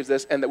God saves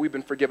us and that we've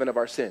been forgiven of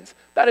our sins.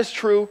 That is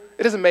true.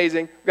 It is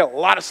amazing. We've got a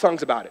lot of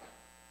songs about it.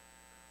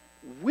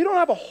 We don't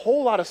have a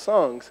whole lot of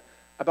songs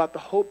about the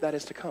hope that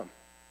is to come.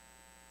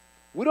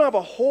 We don't have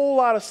a whole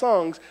lot of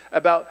songs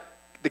about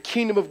the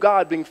kingdom of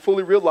God being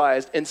fully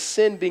realized and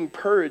sin being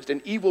purged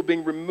and evil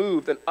being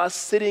removed and us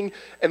sitting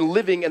and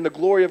living in the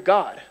glory of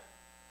God.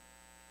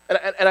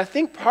 And I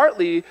think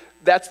partly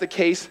that's the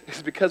case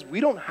is because we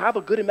don't have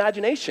a good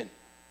imagination.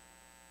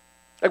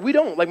 Like we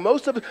don't. Like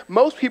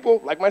most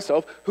people, like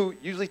myself, who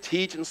usually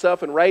teach and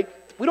stuff and write,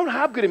 we don't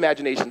have good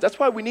imaginations. That's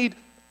why we need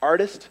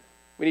artists,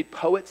 we need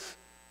poets,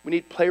 we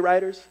need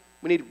playwrights,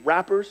 we need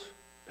rappers.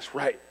 That's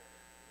right.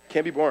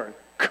 Can't be boring,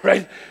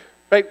 right?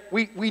 Right?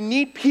 We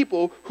need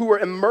people who are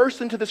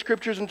immersed into the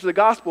scriptures, into the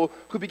gospel,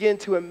 who begin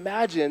to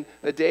imagine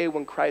the day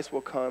when Christ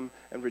will come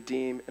and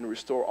redeem and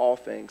restore all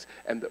things,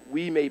 and that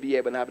we may be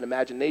able to have an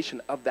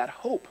imagination of that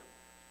hope.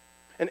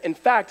 And in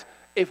fact,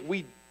 if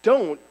we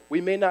don't,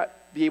 we may not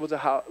be able to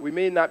have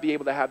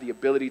the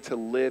ability to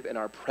live in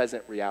our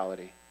present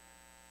reality.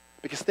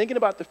 Because thinking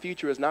about the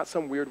future is not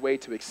some weird way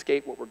to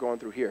escape what we're going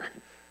through here.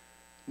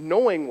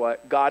 Knowing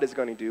what God is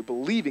going to do,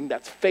 believing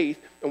that's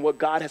faith and what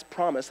God has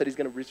promised, that he's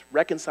going to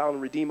reconcile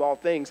and redeem all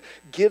things,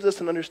 gives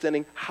us an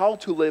understanding how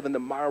to live in the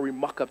miry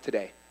muck of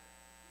today,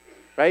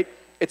 right?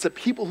 It's a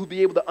people who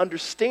be able to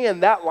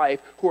understand that life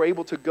who are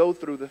able to go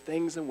through the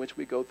things in which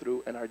we go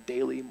through in our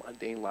daily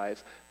mundane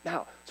lives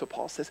now. So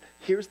Paul says,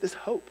 here's this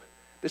hope.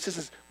 This is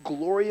this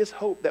glorious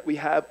hope that we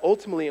have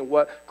ultimately in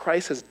what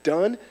Christ has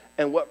done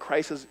and what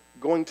Christ is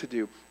going to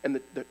do. And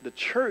the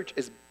church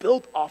is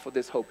built off of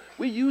this hope.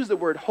 We use the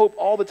word hope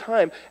all the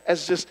time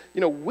as just,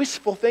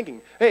 wishful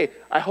thinking. Hey,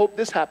 I hope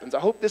this happens. I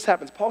hope this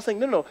happens. Paul's saying,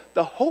 no.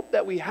 The hope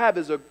that we have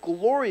is a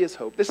glorious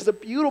hope. This is a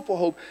beautiful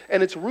hope,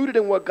 and it's rooted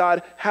in what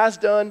God has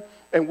done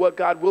and what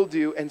God will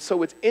do. And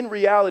so it's in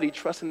reality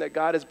trusting that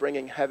God is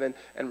bringing heaven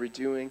and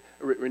renewing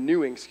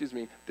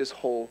this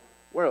whole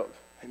world.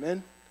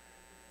 Amen?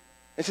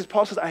 And since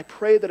Paul says, I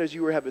pray that as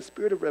you have a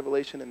spirit of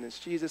revelation in this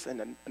Jesus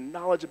and a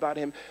knowledge about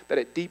him, that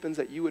it deepens,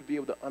 that you would be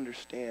able to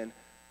understand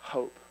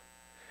hope.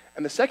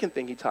 And the second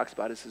thing he talks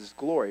about is his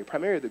glory,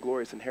 primarily the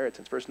glorious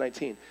inheritance.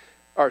 Continue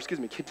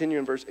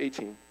in verse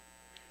 18.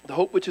 The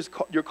hope which is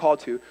you're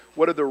called to,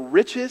 what are the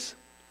riches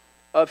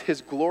of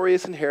his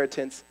glorious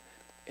inheritance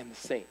in the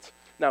saints?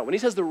 Now, when he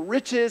says the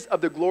riches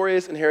of the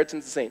glorious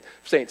inheritance of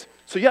saints,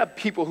 so you have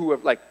people who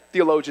have, like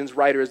theologians,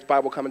 writers,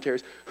 Bible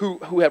commentaries,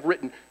 who have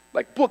written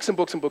like books and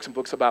books and books and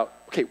books about,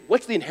 okay,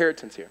 what's the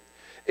inheritance here?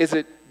 Is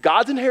it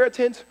God's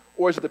inheritance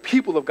or is it the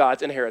people of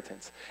God's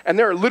inheritance? And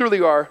there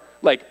literally are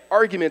like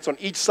arguments on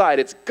each side.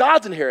 It's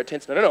God's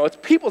inheritance. No, it's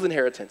people's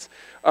inheritance.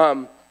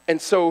 And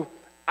so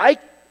I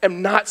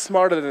am not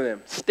smarter than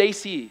them.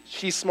 Stacy,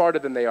 she's smarter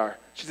than they are.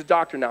 She's a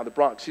doctor now, the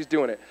Bronx. She's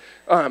doing it.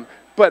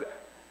 But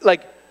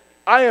like,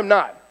 I am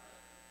not.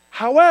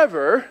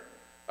 However,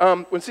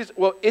 when she says,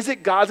 well, is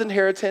it God's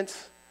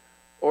inheritance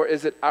or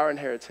is it our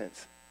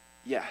inheritance?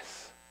 Yes.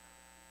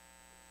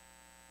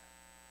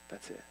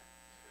 That's it,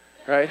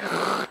 right?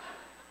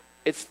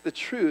 It's the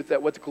truth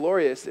that what's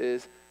glorious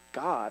is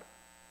God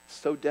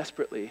so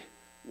desperately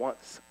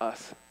wants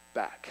us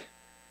back.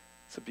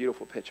 It's a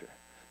beautiful picture.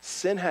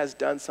 Sin has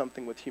done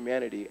something with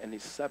humanity, and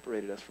he's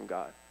separated us from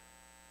God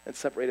and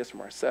separated us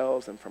from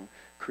ourselves and from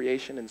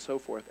creation and so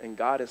forth. And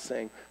God is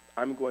saying,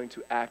 I'm going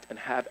to act and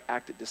have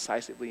acted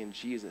decisively in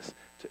Jesus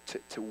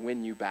to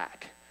win you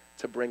back,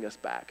 to bring us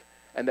back,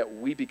 and that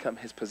we become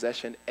his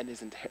possession and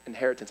his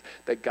inheritance,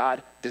 that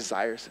God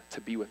desires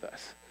to be with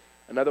us.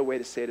 Another way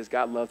to say it is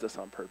God loves us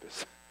on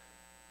purpose.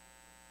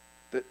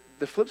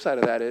 The flip side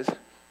of that is,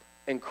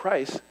 in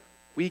Christ,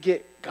 we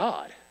get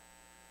God.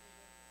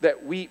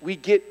 That we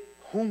get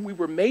whom we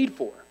were made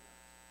for.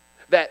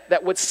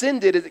 That what sin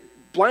did is it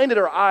blinded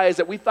our eyes,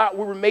 that we thought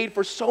we were made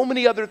for so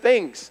many other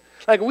things.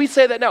 Like we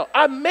say that now,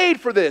 I'm made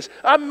for this,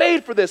 I'm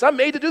made for this, I'm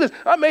made to do this,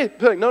 I'm made.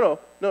 Like, no,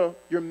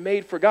 you're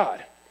made for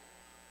God.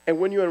 And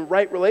when you're in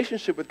right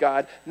relationship with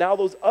God, now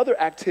those other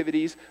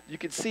activities, you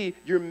can see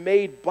you're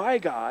made by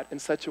God in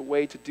such a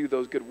way to do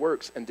those good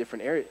works in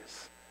different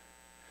areas.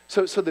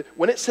 So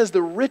when it says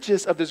the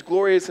riches of this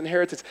glorious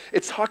inheritance,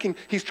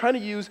 he's trying to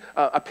use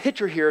a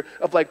picture here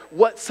of like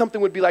what something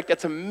would be like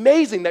that's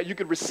amazing that you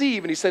could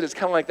receive, and he said it's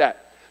kind of like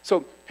that.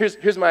 So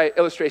here's my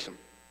illustration.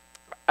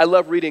 I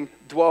love reading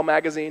Dwell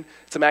magazine.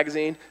 It's a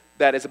magazine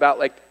that is about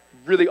like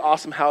really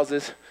awesome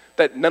houses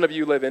that none of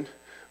you live in.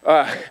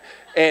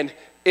 And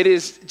it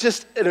is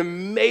just an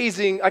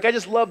amazing, like I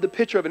just love the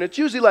picture of it. And it's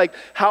usually like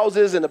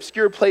houses in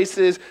obscure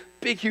places,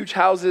 big, huge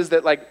houses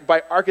that like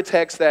by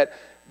architects that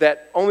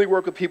only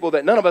work with people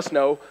that none of us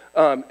know.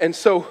 And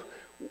so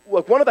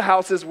look, one of the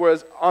houses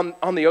was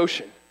on the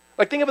ocean.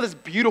 Like think of this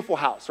beautiful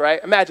house,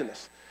 right? Imagine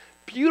this.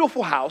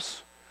 Beautiful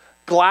house,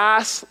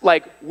 glass,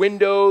 like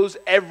windows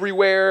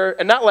everywhere,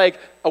 and not like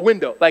a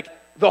window, like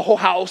the whole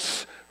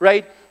house,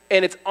 right?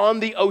 And it's on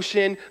the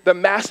ocean. The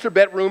master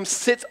bedroom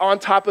sits on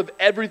top of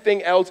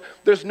everything else.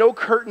 There's no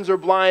curtains or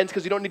blinds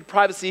because you don't need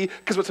privacy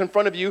because what's in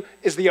front of you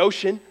is the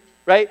ocean,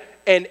 right?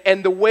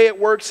 And the way it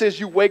works is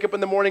you wake up in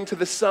the morning to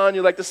the sun.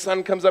 You're like, the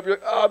sun comes up. You're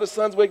like, oh, the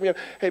sun's waking me up.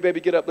 Hey,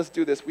 baby, get up. Let's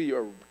do this. We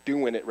are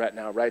doing it right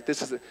now, right?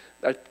 This is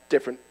a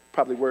different,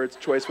 probably words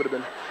choice would have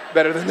been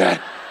better than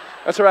that.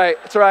 That's all right.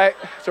 It's all right.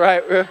 It's all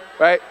right.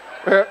 Right?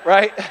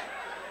 Right?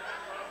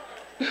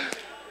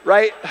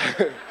 Right?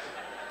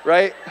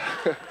 Right?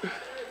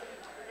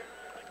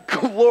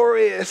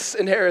 Glorious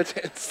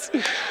inheritance.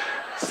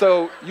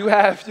 So you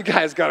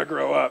guys got to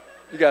grow up.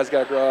 You guys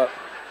got to grow up.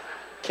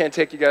 Can't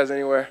take you guys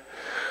anywhere.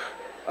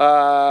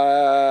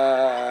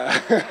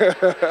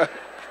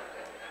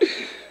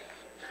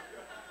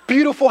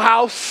 Beautiful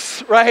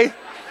house, right?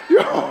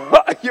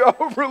 You're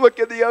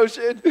overlooking the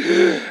ocean.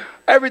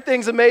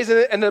 Everything's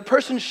amazing. And the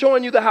person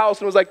showing you the house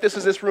and was like, this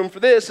is this room for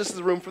this is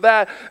the room for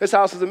that. This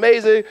house is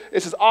amazing.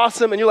 This is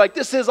awesome. And you're like,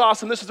 this is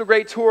awesome. This is a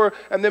great tour.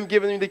 And them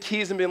giving you the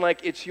keys and being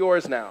like, it's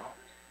yours now.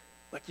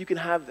 Like, you can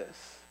have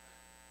this.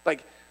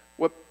 Like,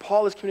 what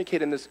Paul is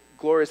communicating in this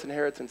glorious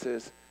inheritance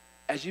is,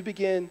 as you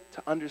begin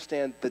to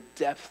understand the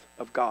depth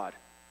of God,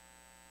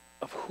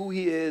 of who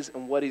he is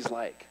and what he's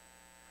like,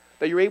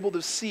 that you're able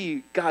to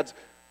see God's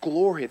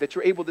glory, that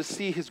you're able to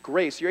see his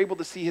grace, you're able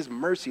to see his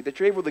mercy, that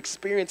you're able to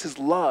experience his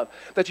love,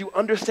 that you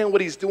understand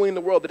what he's doing in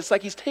the world, that it's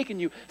like he's taking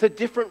you to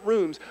different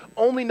rooms,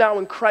 only now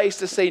in Christ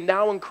to say,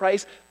 now in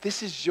Christ,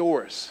 this is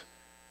yours.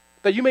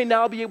 That you may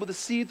now be able to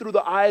see through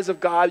the eyes of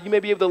God. You may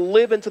be able to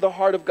live into the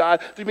heart of God.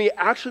 That you may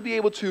actually be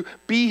able to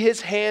be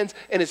his hands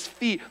and his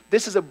feet.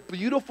 This is a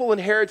beautiful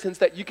inheritance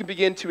that you can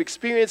begin to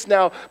experience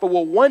now, but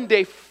will one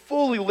day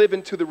fully live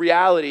into the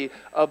reality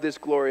of this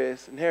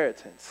glorious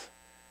inheritance.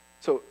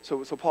 So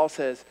Paul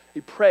says,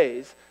 he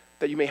prays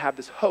that you may have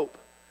this hope,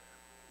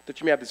 that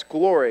you may have this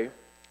glory,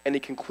 and he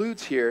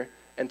concludes here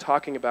in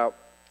talking about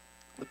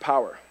the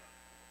power.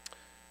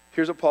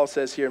 Here's what Paul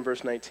says here in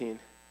verse 19.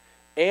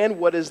 And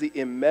what is the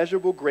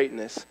immeasurable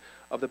greatness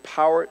of the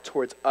power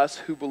towards us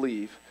who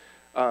believe,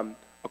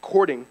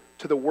 according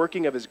to the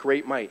working of his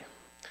great might,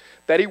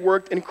 that he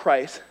worked in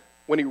Christ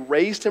when he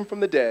raised him from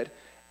the dead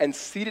and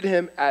seated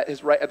him at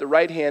the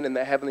right hand in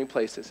the heavenly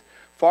places,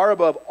 far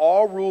above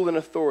all rule and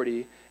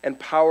authority and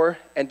power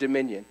and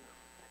dominion,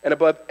 and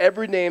above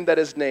every name that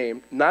is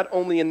named, not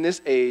only in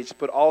this age,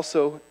 but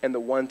also in the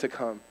one to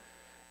come.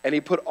 And he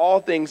put all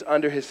things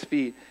under his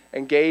feet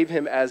and gave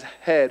him as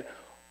head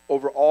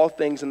over all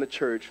things in the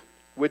church,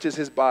 which is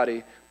his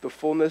body, the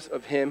fullness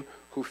of him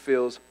who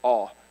fills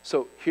all.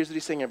 So here's what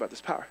he's saying about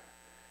this power.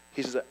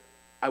 He says,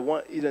 I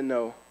want you to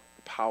know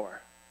the power.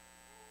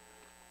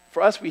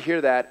 For us, we hear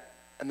that,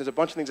 and there's a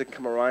bunch of things that can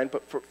come around,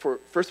 but for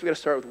first we got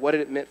to start with what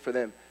it meant for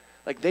them.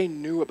 Like, they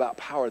knew about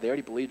power. They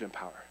already believed in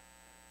power.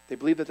 They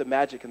believed that the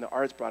magic and the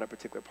arts brought a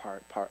particular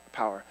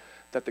power,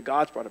 that the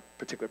gods brought a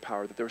particular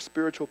power, that there was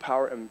spiritual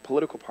power and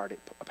political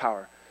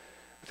power.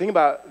 The thing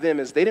about them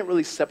is they didn't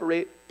really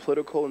separate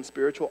political and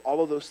spiritual.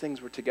 All of those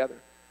things were together.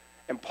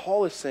 And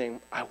Paul is saying,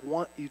 I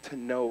want you to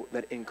know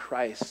that in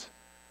Christ,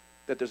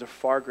 that there's a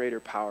far greater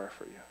power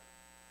for you.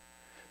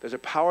 There's a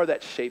power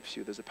that shapes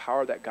you. There's a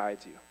power that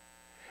guides you.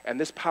 And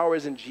this power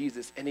is in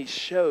Jesus, and he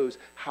shows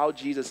how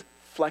Jesus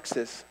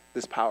flexes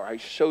this power, how he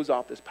shows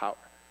off this power.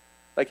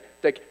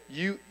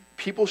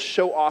 People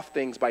show off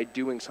things by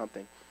doing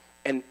something.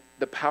 And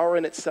the power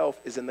in itself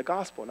is in the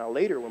gospel. Now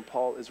later when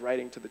Paul is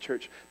writing to the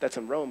church that's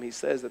in Rome, he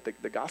says that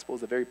the gospel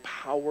is the very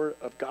power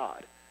of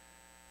God.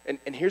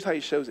 And here's how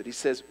he shows it. He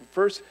says,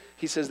 first,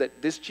 he says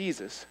that this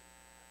Jesus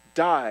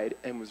died,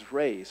 and was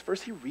raised.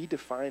 First, he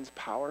redefines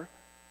power.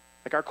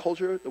 Like our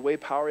culture, the way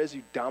power is,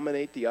 you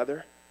dominate the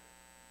other,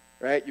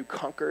 right? You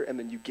conquer, and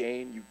then you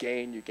gain, you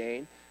gain, you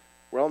gain.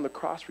 Where on the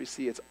cross we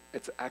see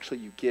it's actually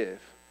you give,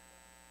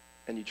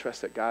 and you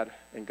trust that God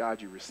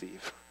you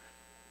receive.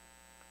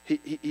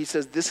 He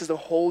says this is a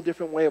whole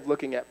different way of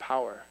looking at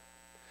power.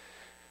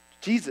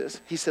 Jesus,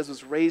 he says,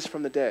 was raised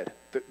from the dead.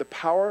 The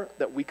power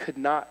that we could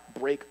not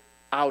break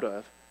out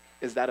of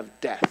is that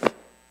of death.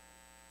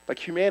 Like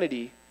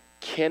humanity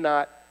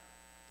cannot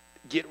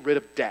get rid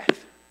of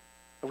death.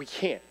 We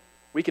can't.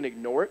 We can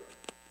ignore it.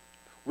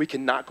 We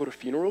can not go to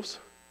funerals.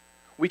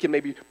 We can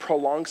maybe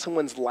prolong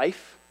someone's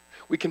life.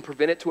 We can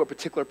prevent it to a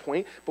particular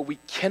point, but we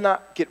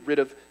cannot get rid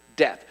of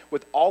death.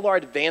 With all our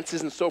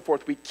advances and so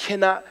forth, we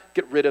cannot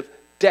get rid of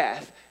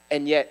death.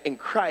 And yet in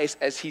Christ,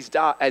 as he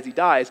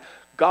dies,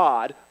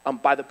 God,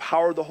 by the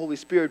power of the Holy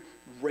Spirit,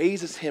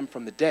 raises him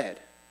from the dead.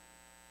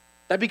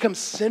 That becomes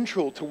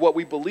central to what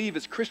we believe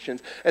as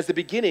Christians as the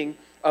beginning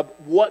of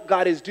what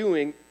God is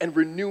doing and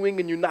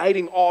renewing and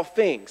uniting all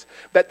things.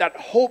 That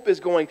hope is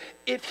going,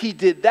 if he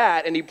did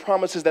that and he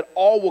promises that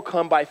all will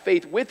come by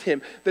faith with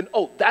him, then,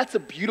 that's a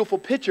beautiful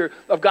picture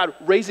of God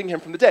raising him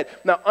from the dead.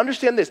 Now,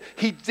 understand this.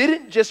 He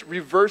didn't just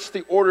reverse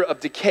the order of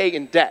decay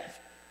and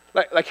death.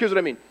 Like here's what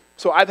I mean.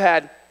 So I've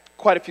had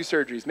quite a few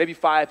surgeries, maybe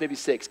 5, maybe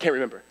 6, can't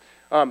remember.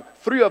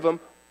 3 of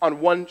them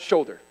on one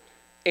shoulder.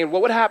 And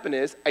what would happen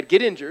is I'd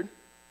get injured,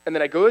 and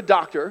then I'd go to a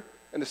doctor,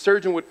 and the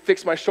surgeon would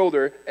fix my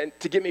shoulder and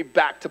to get me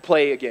back to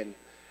play again.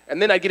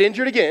 And then I get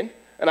injured again,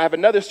 and I have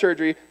another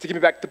surgery to get me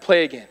back to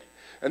play again.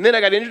 And then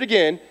I got injured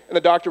again, and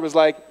the doctor was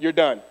like, you're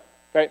done,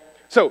 right?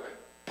 So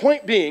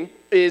point being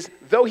is,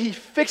 though he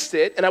fixed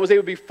it, and I was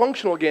able to be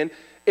functional again,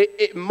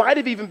 it might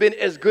have even been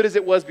as good as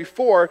it was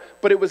before,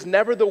 but it was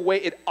never the way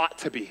it ought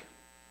to be.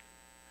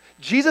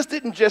 Jesus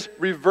didn't just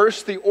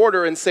reverse the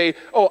order and say,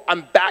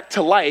 I'm back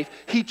to life.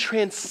 He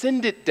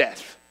transcended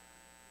death.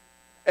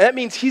 And that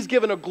means he's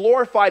given a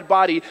glorified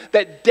body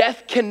that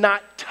death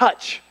cannot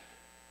touch,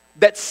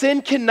 that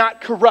sin cannot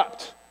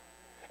corrupt,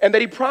 and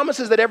that he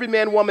promises that every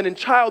man, woman, and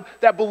child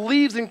that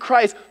believes in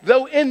Christ,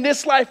 though in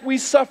this life we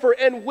suffer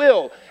and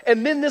will,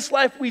 and in this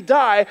life we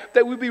die,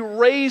 that we be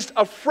raised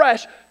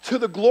afresh to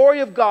the glory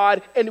of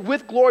God and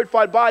with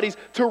glorified bodies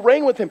to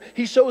reign with him.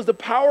 He shows the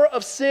power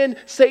of sin,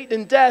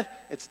 Satan, and death.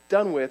 It's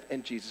done with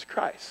in Jesus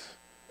Christ.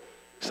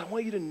 So I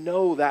want you to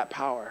know that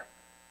power.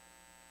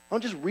 I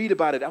don't just read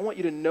about it. I want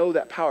you to know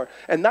that power.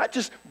 And not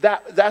just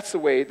that's the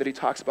way that he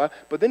talks about,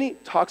 but then he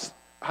talks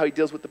how he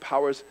deals with the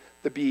powers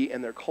that be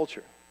in their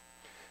culture.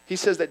 He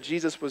says that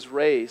Jesus was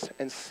raised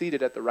and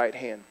seated at the right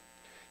hand.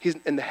 He's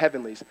in the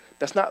heavenlies.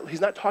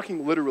 He's not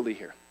talking literally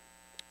here,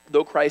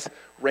 though Christ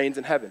reigns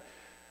in heaven.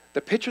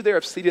 The picture there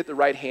of seated at the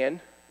right hand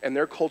and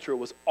their culture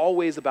was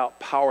always about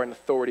power and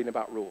authority and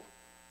about rule.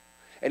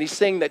 And he's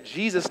saying that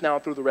Jesus now,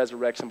 through the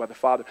resurrection by the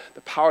Father,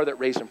 the power that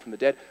raised him from the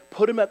dead,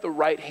 put him at the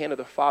right hand of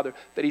the Father,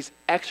 that he's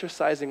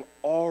exercising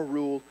all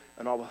rule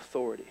and all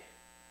authority.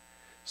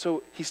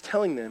 So he's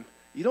telling them,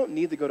 you don't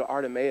need to go to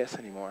Artemis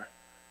anymore.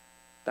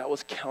 That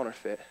was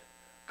counterfeit.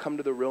 Come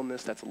to the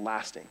realness that's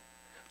lasting.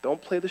 Don't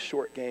play the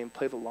short game,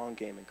 play the long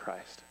game in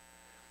Christ.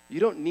 You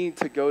don't need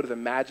to go to the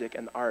magic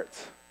and the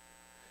arts.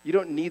 You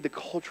don't need the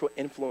cultural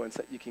influence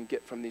that you can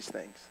get from these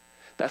things.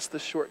 That's the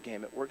short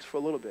game. It works for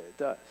a little bit, it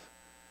does.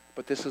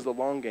 But this is the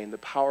long game, the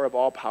power of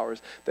all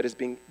powers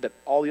that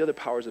all the other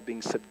powers are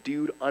being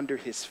subdued under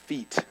his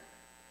feet.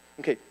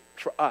 Okay,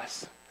 for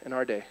us in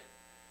our day,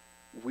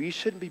 we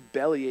shouldn't be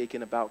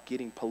bellyaching about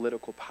getting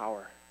political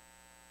power.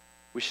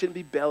 We shouldn't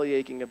be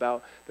bellyaching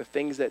about the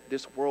things that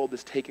this world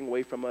is taking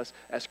away from us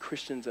as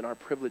Christians and our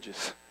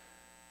privileges.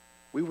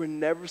 We were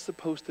never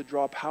supposed to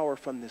draw power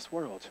from this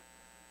world.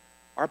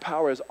 Our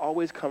power has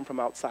always come from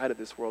outside of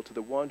this world to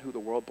the one who the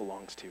world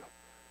belongs to.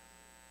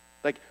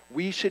 Like,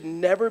 we should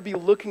never be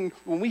looking,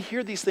 when we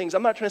hear these things,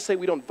 I'm not trying to say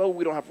we don't vote,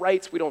 we don't have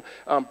rights, we don't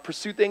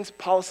pursue things,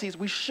 policies.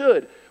 We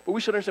should, but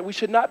we should understand we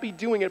should not be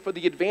doing it for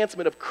the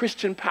advancement of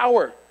Christian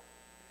power.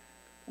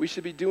 We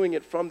should be doing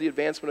it from the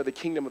advancement of the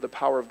kingdom of the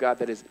power of God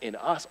that is in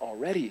us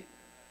already.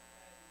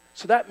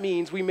 So that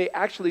means we may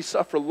actually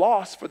suffer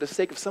loss for the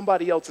sake of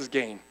somebody else's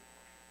gain.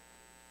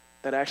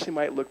 That actually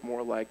might look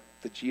more like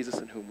the Jesus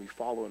in whom we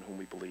follow and whom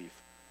we believe.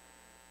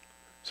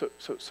 So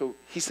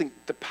he's saying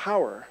the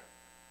power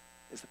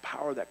is the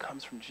power that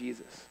comes from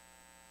Jesus.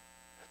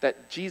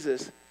 That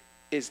Jesus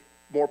is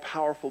more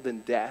powerful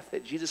than death,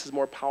 that Jesus is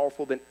more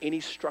powerful than any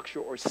structure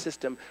or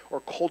system or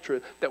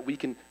culture that we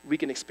can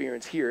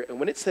experience here. And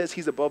when it says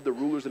he's above the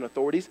rulers and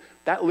authorities,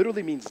 that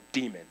literally means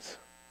demons.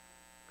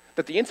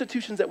 That the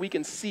institutions that we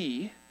can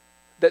see,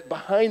 that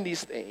behind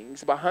these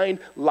things, behind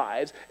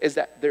lives, is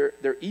that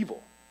they're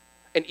evil.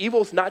 And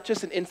evil is not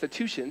just in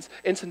institutions.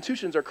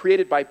 Institutions are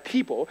created by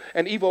people,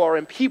 and evil are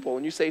in people.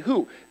 And you say,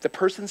 who? The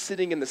person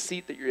sitting in the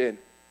seat that you're in.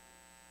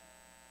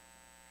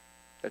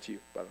 That's you,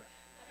 by the way.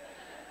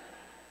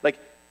 Like,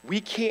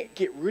 we can't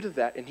get rid of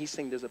that. And he's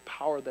saying there's a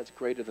power that's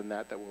greater than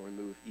that will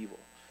remove evil.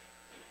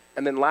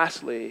 And then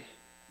lastly,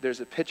 there's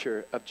a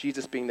picture of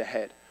Jesus being the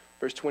head.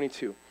 Verse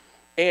 22.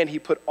 And he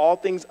put all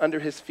things under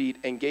his feet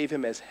and gave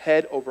him as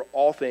head over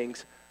all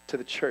things to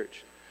the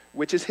church,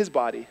 which is his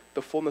body,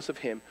 the fullness of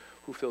him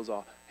who fills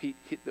all.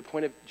 The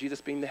point of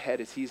Jesus being the head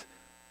is he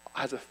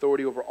has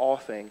authority over all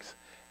things.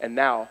 And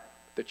now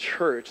the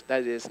church,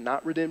 that is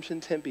not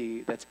Redemption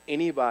Tempe, that's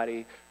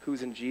anybody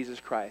who's in Jesus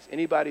Christ,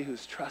 anybody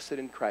who's trusted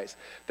in Christ,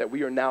 that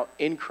we are now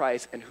in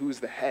Christ, and who's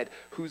the head,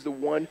 who's the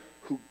one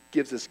who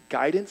gives us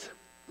guidance,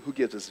 who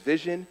gives us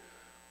vision,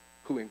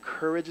 who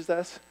encourages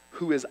us,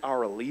 who is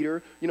our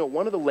leader. You know,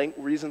 one of the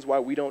reasons why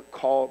we don't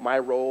call my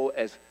role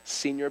as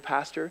senior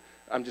pastor,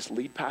 I'm just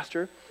lead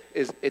pastor,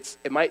 is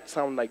it might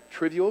sound like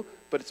trivial,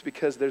 but it's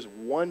because there's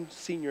one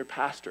senior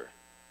pastor,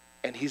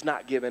 and he's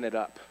not giving it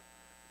up.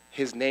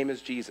 His name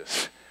is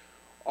Jesus.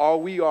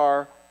 All we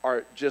are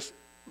just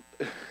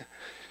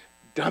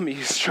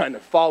dummies trying to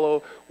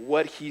follow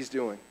what he's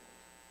doing,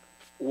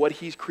 what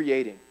he's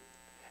creating.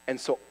 And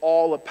so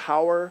all the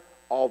power,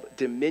 all the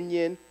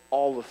dominion,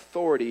 all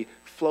authority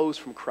flows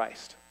from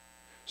Christ.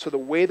 So the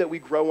way that we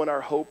grow in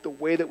our hope, the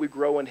way that we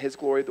grow in his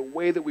glory, the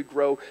way that we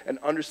grow in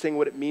understanding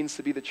what it means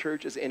to be the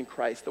church is in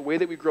Christ. The way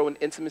that we grow in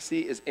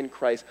intimacy is in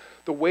Christ.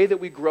 The way that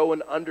we grow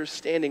in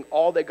understanding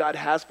all that God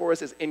has for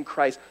us is in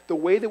Christ. The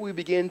way that we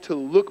begin to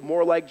look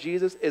more like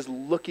Jesus is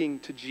looking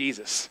to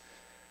Jesus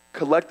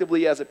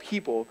collectively as a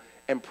people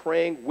and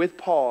praying with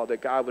Paul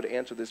that God would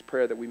answer this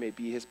prayer that we may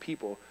be his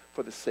people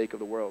for the sake of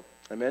the world.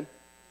 Amen?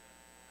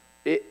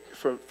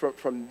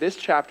 From this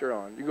chapter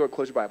on, you can go and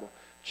close your Bible.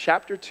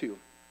 Chapter 2.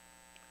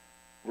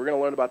 We're going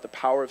to learn about the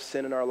power of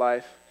sin in our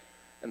life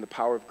and the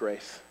power of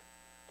grace.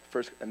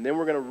 First, and then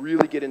we're going to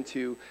really get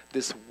into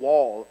this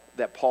wall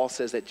that Paul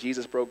says that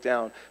Jesus broke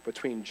down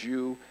between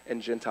Jew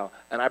and Gentile.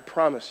 And I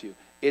promise you,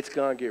 it's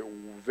going to get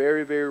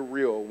very, very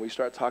real when we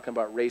start talking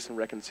about race and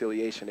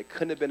reconciliation. It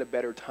couldn't have been a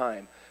better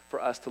time for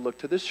us to look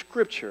to the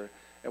Scripture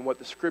and what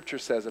the Scripture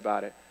says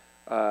about it.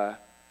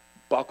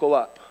 Buckle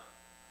up,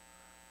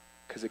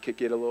 because it could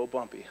get a little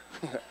bumpy.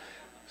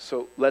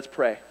 So let's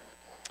pray.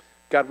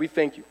 God, we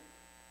thank you.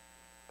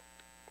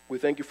 We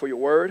thank you for your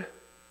word,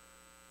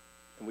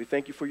 and we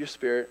thank you for your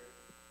Spirit.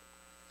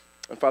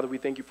 And Father, we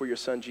thank you for your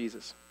Son,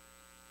 Jesus.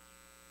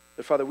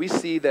 And Father, we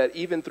see that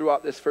even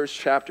throughout this first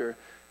chapter,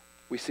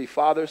 we see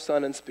Father,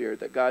 Son, and Spirit,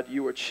 that God,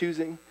 you are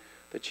choosing,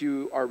 that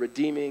you are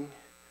redeeming.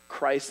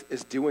 Christ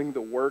is doing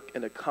the work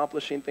and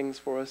accomplishing things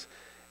for us,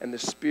 and the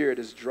Spirit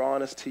is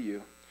drawing us to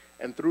you.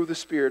 And through the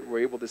Spirit, we're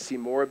able to see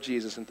more of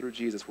Jesus, and through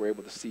Jesus, we're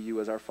able to see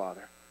you as our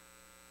Father.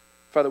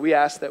 Father, we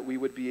ask that we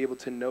would be able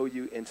to know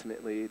you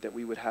intimately, that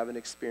we would have an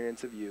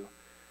experience of you.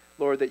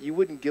 Lord, that you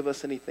wouldn't give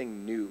us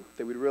anything new,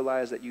 that we'd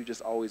realize that you've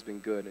just always been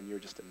good and you're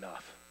just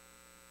enough.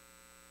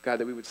 God,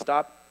 that we would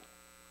stop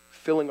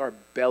filling our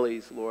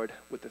bellies, Lord,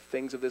 with the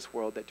things of this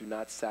world that do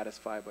not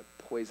satisfy but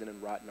poison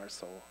and rot in our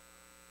soul.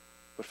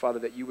 But Father,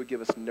 that you would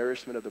give us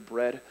nourishment of the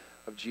bread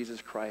of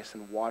Jesus Christ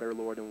and water,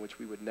 Lord, in which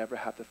we would never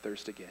have to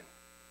thirst again.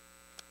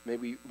 May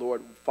we,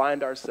 Lord,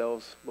 find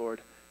ourselves, Lord,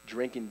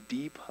 drinking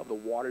deep of the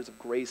waters of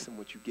grace in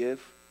which you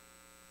give.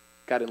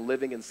 God, and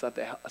living in such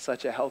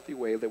a healthy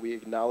way that we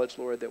acknowledge,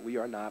 Lord, that we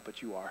are not,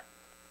 but you are.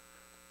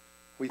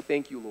 We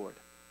thank you, Lord,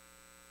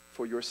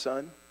 for your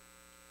Son.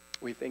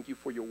 We thank you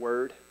for your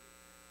word.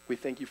 We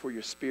thank you for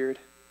your Spirit.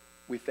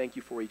 We thank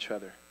you for each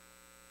other.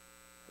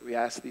 We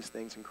ask these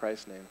things in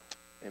Christ's name.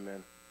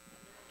 Amen.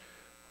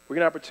 We're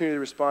going to have an opportunity to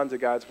respond to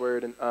God's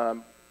word, and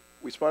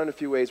we respond in a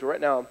few ways. But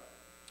right now,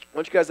 I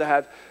want you guys to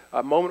have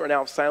a moment right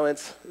now of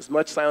silence, as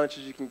much silence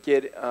as you can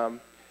get, and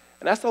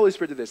ask the Holy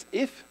Spirit to do this.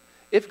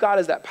 If God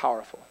is that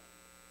powerful,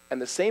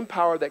 and the same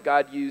power that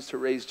God used to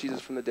raise Jesus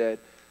from the dead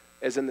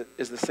is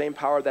the same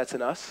power that's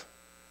in us,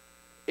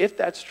 if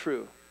that's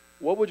true,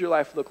 what would your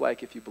life look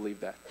like if you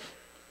believed that?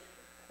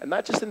 And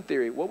not just in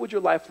theory, what would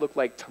your life look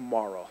like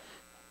tomorrow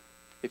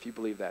if you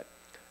believe that?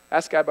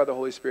 Ask God by the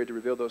Holy Spirit to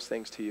reveal those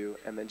things to you,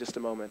 and then just a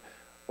moment,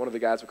 one of the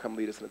guys will come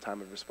lead us in a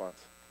time of response.